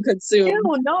hear you consume?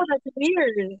 Ew, no, that's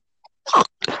weird. Okay,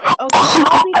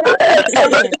 I'll be back in a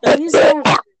second. Please don't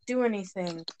do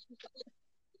anything.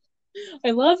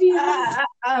 I love you.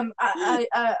 I'll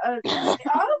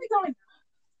be going.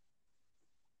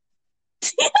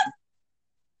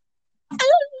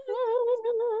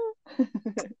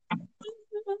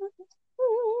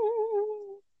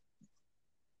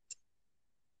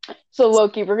 So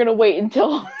Loki, we're gonna wait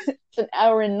until it's an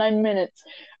hour and 9 minutes,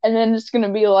 and then it's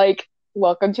gonna be like,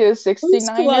 "Welcome to the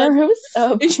 69'er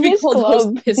It should be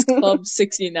called Piss Club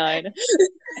 69."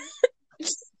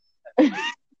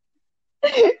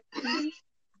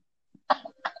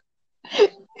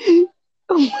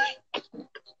 Oh my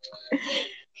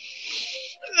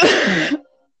God.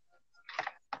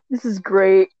 This is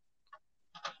great.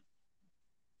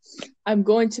 I'm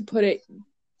going to put it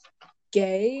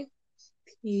gay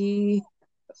people.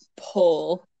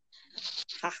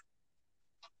 Ha.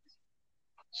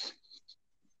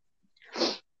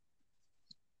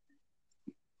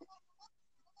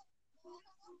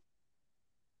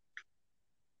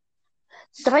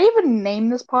 Did I even name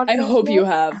this podcast? I hope you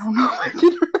have. I don't know if I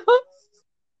did or not.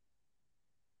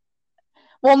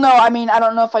 Well, no, I mean, I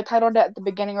don't know if I titled it at the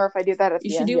beginning or if I do that at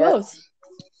the end. You should do both.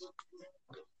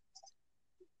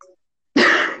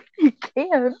 You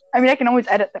can. I mean, I can always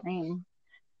edit the name.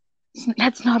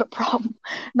 That's not a problem.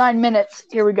 9 minutes.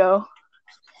 Here we go.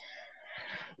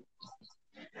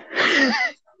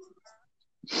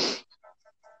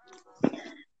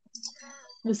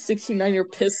 The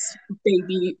 69'ner Piss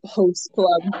Baby Host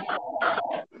Club.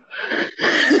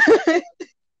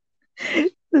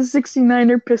 The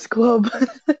 69'er Piss Club.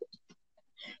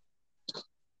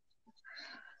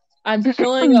 I'm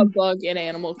killing a bug in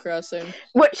Animal Crossing.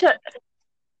 What should...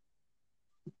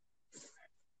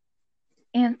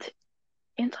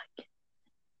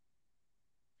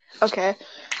 Okay.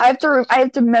 I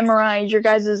have to memorize your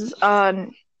guys'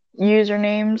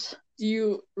 usernames. Do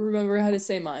you remember how to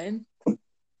say mine?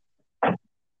 How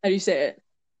do you say it?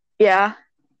 Yeah.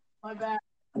 My bad.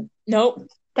 Nope.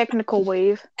 Technixal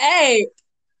Wave. Hey!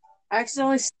 I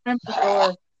accidentally slammed the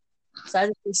door. So I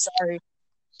just be sorry.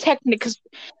 Technixal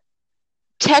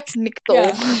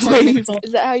Yeah. Wave.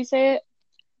 Is that how you say it?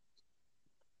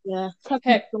 Yeah.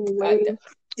 Technixal Wave.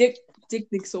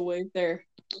 Technixal Wave there.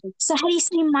 So how do you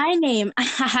say my name?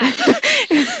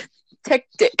 Tech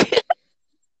Dick.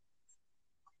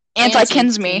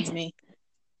 Antikins me.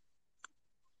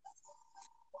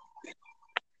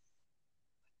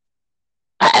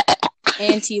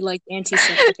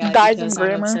 Antiseptic guy, because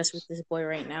I'm obsessed with this boy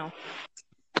right now.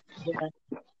 Yeah.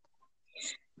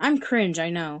 I'm cringe,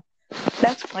 I know.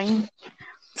 That's fine.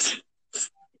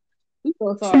 We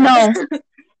both are. No.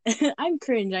 I'm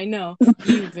cringe, I know.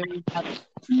 You very bad.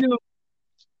 No.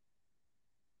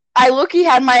 I look-y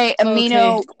had my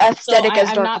amino aesthetic as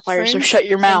Darkifier, so shut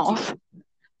your mouth.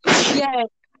 Yeah.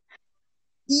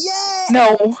 Yeah.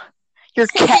 No. You're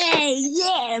cat. Hey,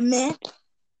 yeah, man.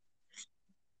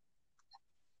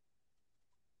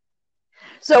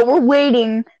 So we're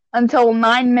waiting until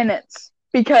 9 minutes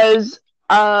because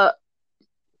you're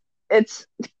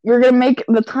gonna make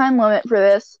the time limit for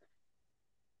this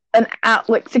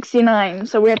like 69.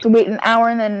 So we have to wait an hour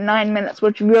and then 9 minutes,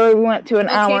 which really went to an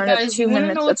hour and it's 2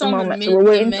 minutes at the moment. So we're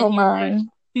waiting until 9.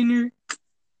 Dinner.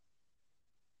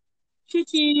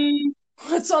 Chicken.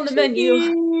 What's on the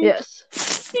menu? Yes.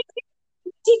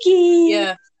 Tiki.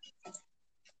 Yeah.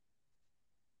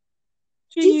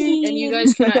 And you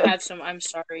guys cannot have some. I'm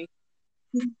sorry.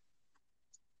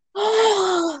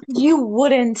 You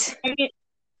wouldn't.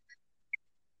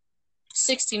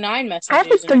 69 messages. I have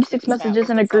like 36 messages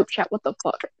in a group chat. What the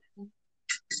fuck?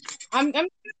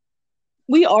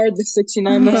 We are the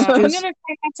 69 messages. I'm gonna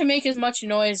try not to make as much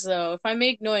noise though. If I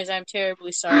make noise, I'm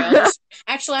terribly sorry.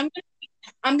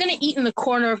 I'm gonna eat in the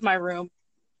corner of my room.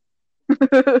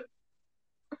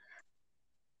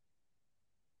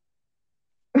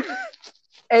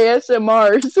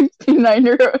 ASMR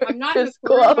 69'er. I'm not in the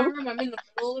corner of my room. I'm in the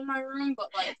middle of my room,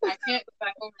 but like I can't go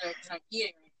back over there because I'm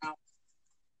eating right now.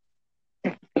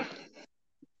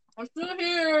 I'm still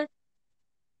here.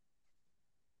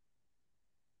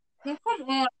 Oh, come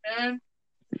on,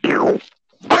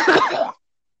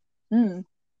 man.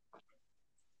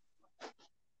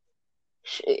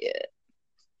 Shit.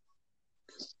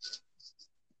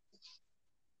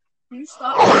 Can you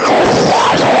stop?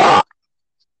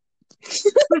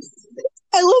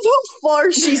 I love how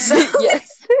far she said.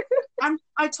 Yes.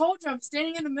 I told you I'm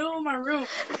standing in the middle of my room.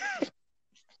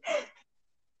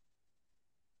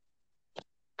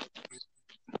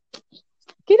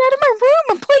 Get out of my room!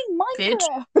 I'm playing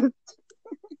Minecraft.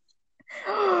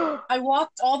 I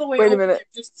walked all the way Wait a over minute.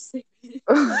 there just to say.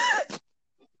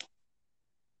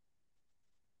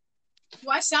 Do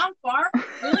I sound far?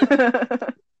 Really?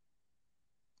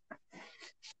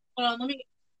 Hold on, let me.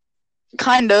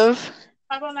 Kind of.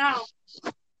 How about now?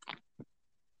 Can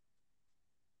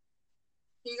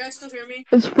you guys still hear me?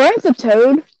 Is Frank the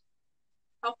Toad?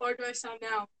 How far do I sound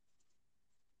now?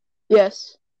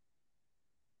 Yes.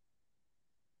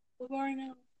 How far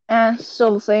now?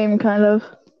 Still the same, kind of.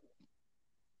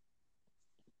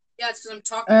 Yeah, it's because I'm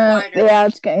talking quieter. Yeah,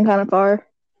 it's getting kind of far.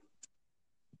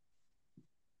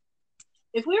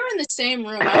 If we were in the same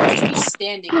room, I would just be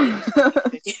standing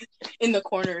in the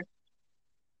corner.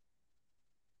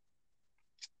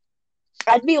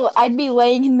 I'd be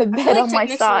laying in the bed on my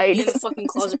side. In the fucking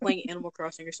closet playing Animal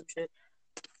Crossing or some shit.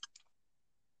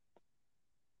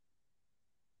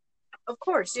 Of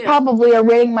course, yeah. Probably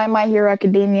rating My Hero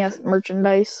Academia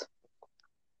merchandise.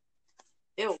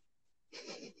 Ew.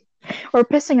 Or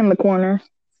pissing in the corner.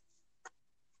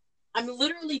 I'm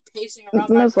literally pacing around.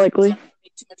 Most likely. I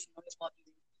make too much noise while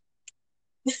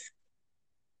eating.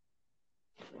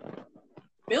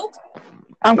 Milk?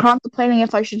 I'm contemplating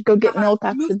if I should go get milk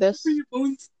after this.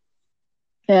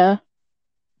 Yeah.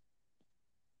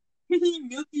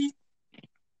 Milky.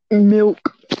 Milk.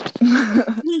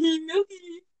 Milky.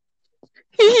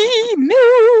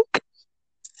 Milk.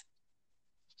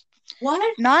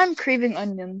 What? Now I'm craving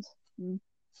onions.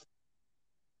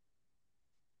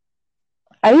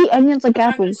 I eat onions like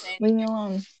apples. Leave me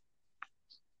alone.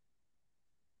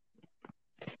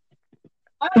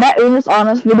 That Amos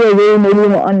Honest video really made me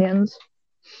want onions.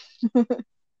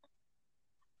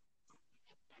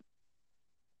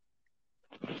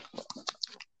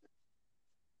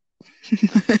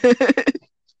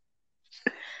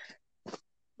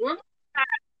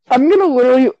 I'm gonna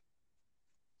literally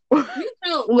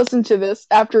listen to this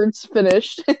after it's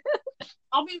finished.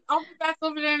 I'll be back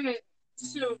over there in a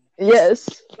soon.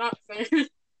 Yes. Not finished.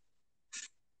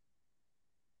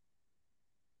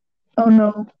 Oh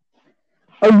no.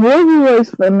 I really was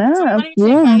the nap.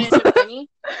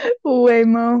 Way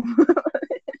mo.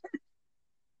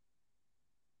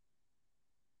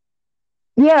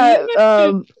 Yeah,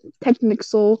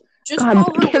 Technixal. Just God,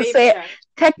 call her I can't say it.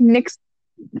 Technix.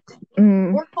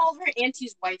 Or call her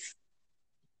auntie's wife.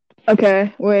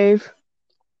 Okay, Wave.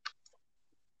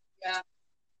 Yeah.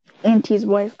 Auntie's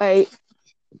wife. I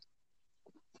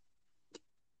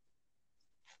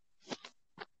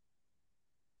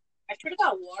should have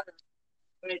got water,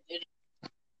 but I didn't.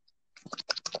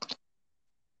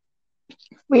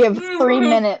 We have 3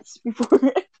 minutes before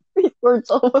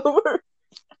it's all over.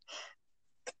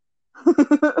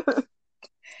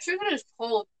 Sugar is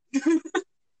cold.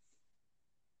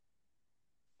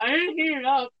 I didn't heat it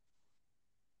up.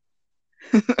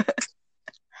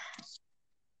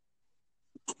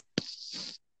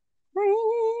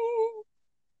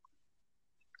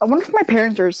 I wonder if my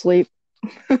parents are asleep.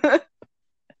 My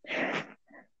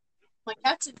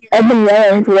cat's in here. I've been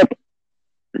yelling for like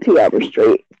 2 hours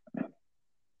straight.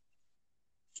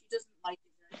 She doesn't like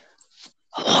it.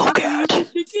 Hello, cat.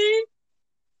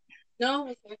 No,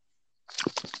 okay.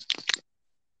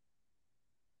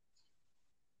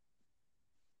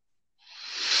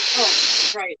 Oh,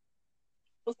 right.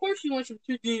 Of course you want some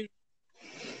chicken.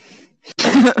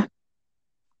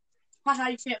 Haha,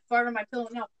 you can't fart on my pillow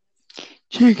now.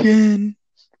 Chicken.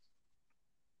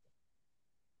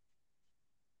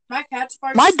 My cat's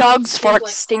farts. My dog's farts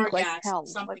stink like hell.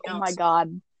 Like, oh my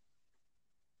god.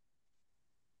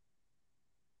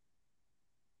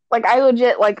 Like, I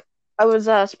legit, like, I was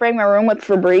spraying my room with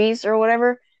Febreze or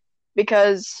whatever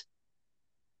because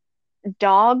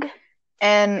dog,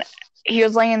 and he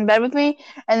was laying in bed with me,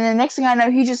 and the next thing I know,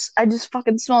 I just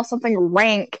fucking smell something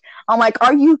rank. I'm like,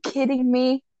 are you kidding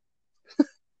me?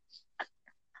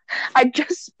 I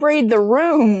just sprayed the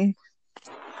room.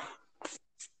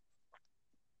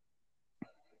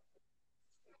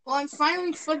 Well, I'm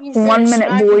finally fucking 1 minute,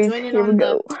 boys. Here we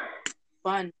go.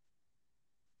 Fun.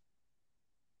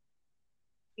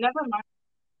 Never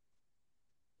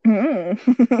mind.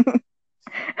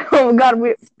 Oh god,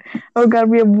 we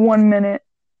have 1 minute.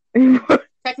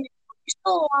 Technically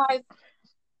still alive.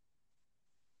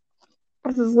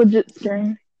 This is legit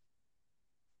scary.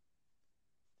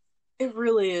 It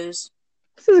really is.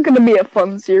 This is gonna be a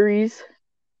fun series.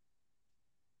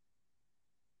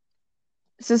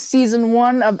 This is season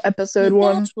 1 of episode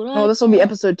 1. Oh, this will be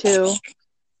episode 2.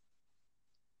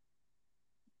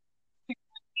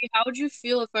 How would you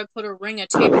feel if I put a ring of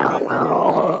tape around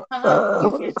your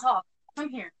neck? You can't talk. Come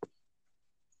here.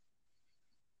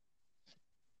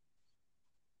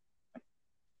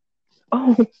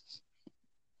 Oh.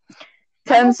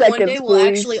 10 seconds, one day please. We'll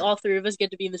actually all 3 of us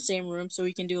get to be in the same room so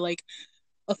we can do like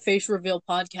a face reveal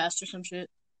podcast or some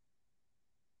shit.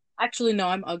 Actually, no,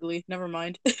 I'm ugly. Never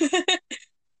mind.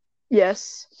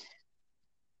 Yes.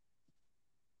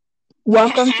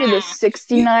 Welcome to the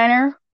 69'ner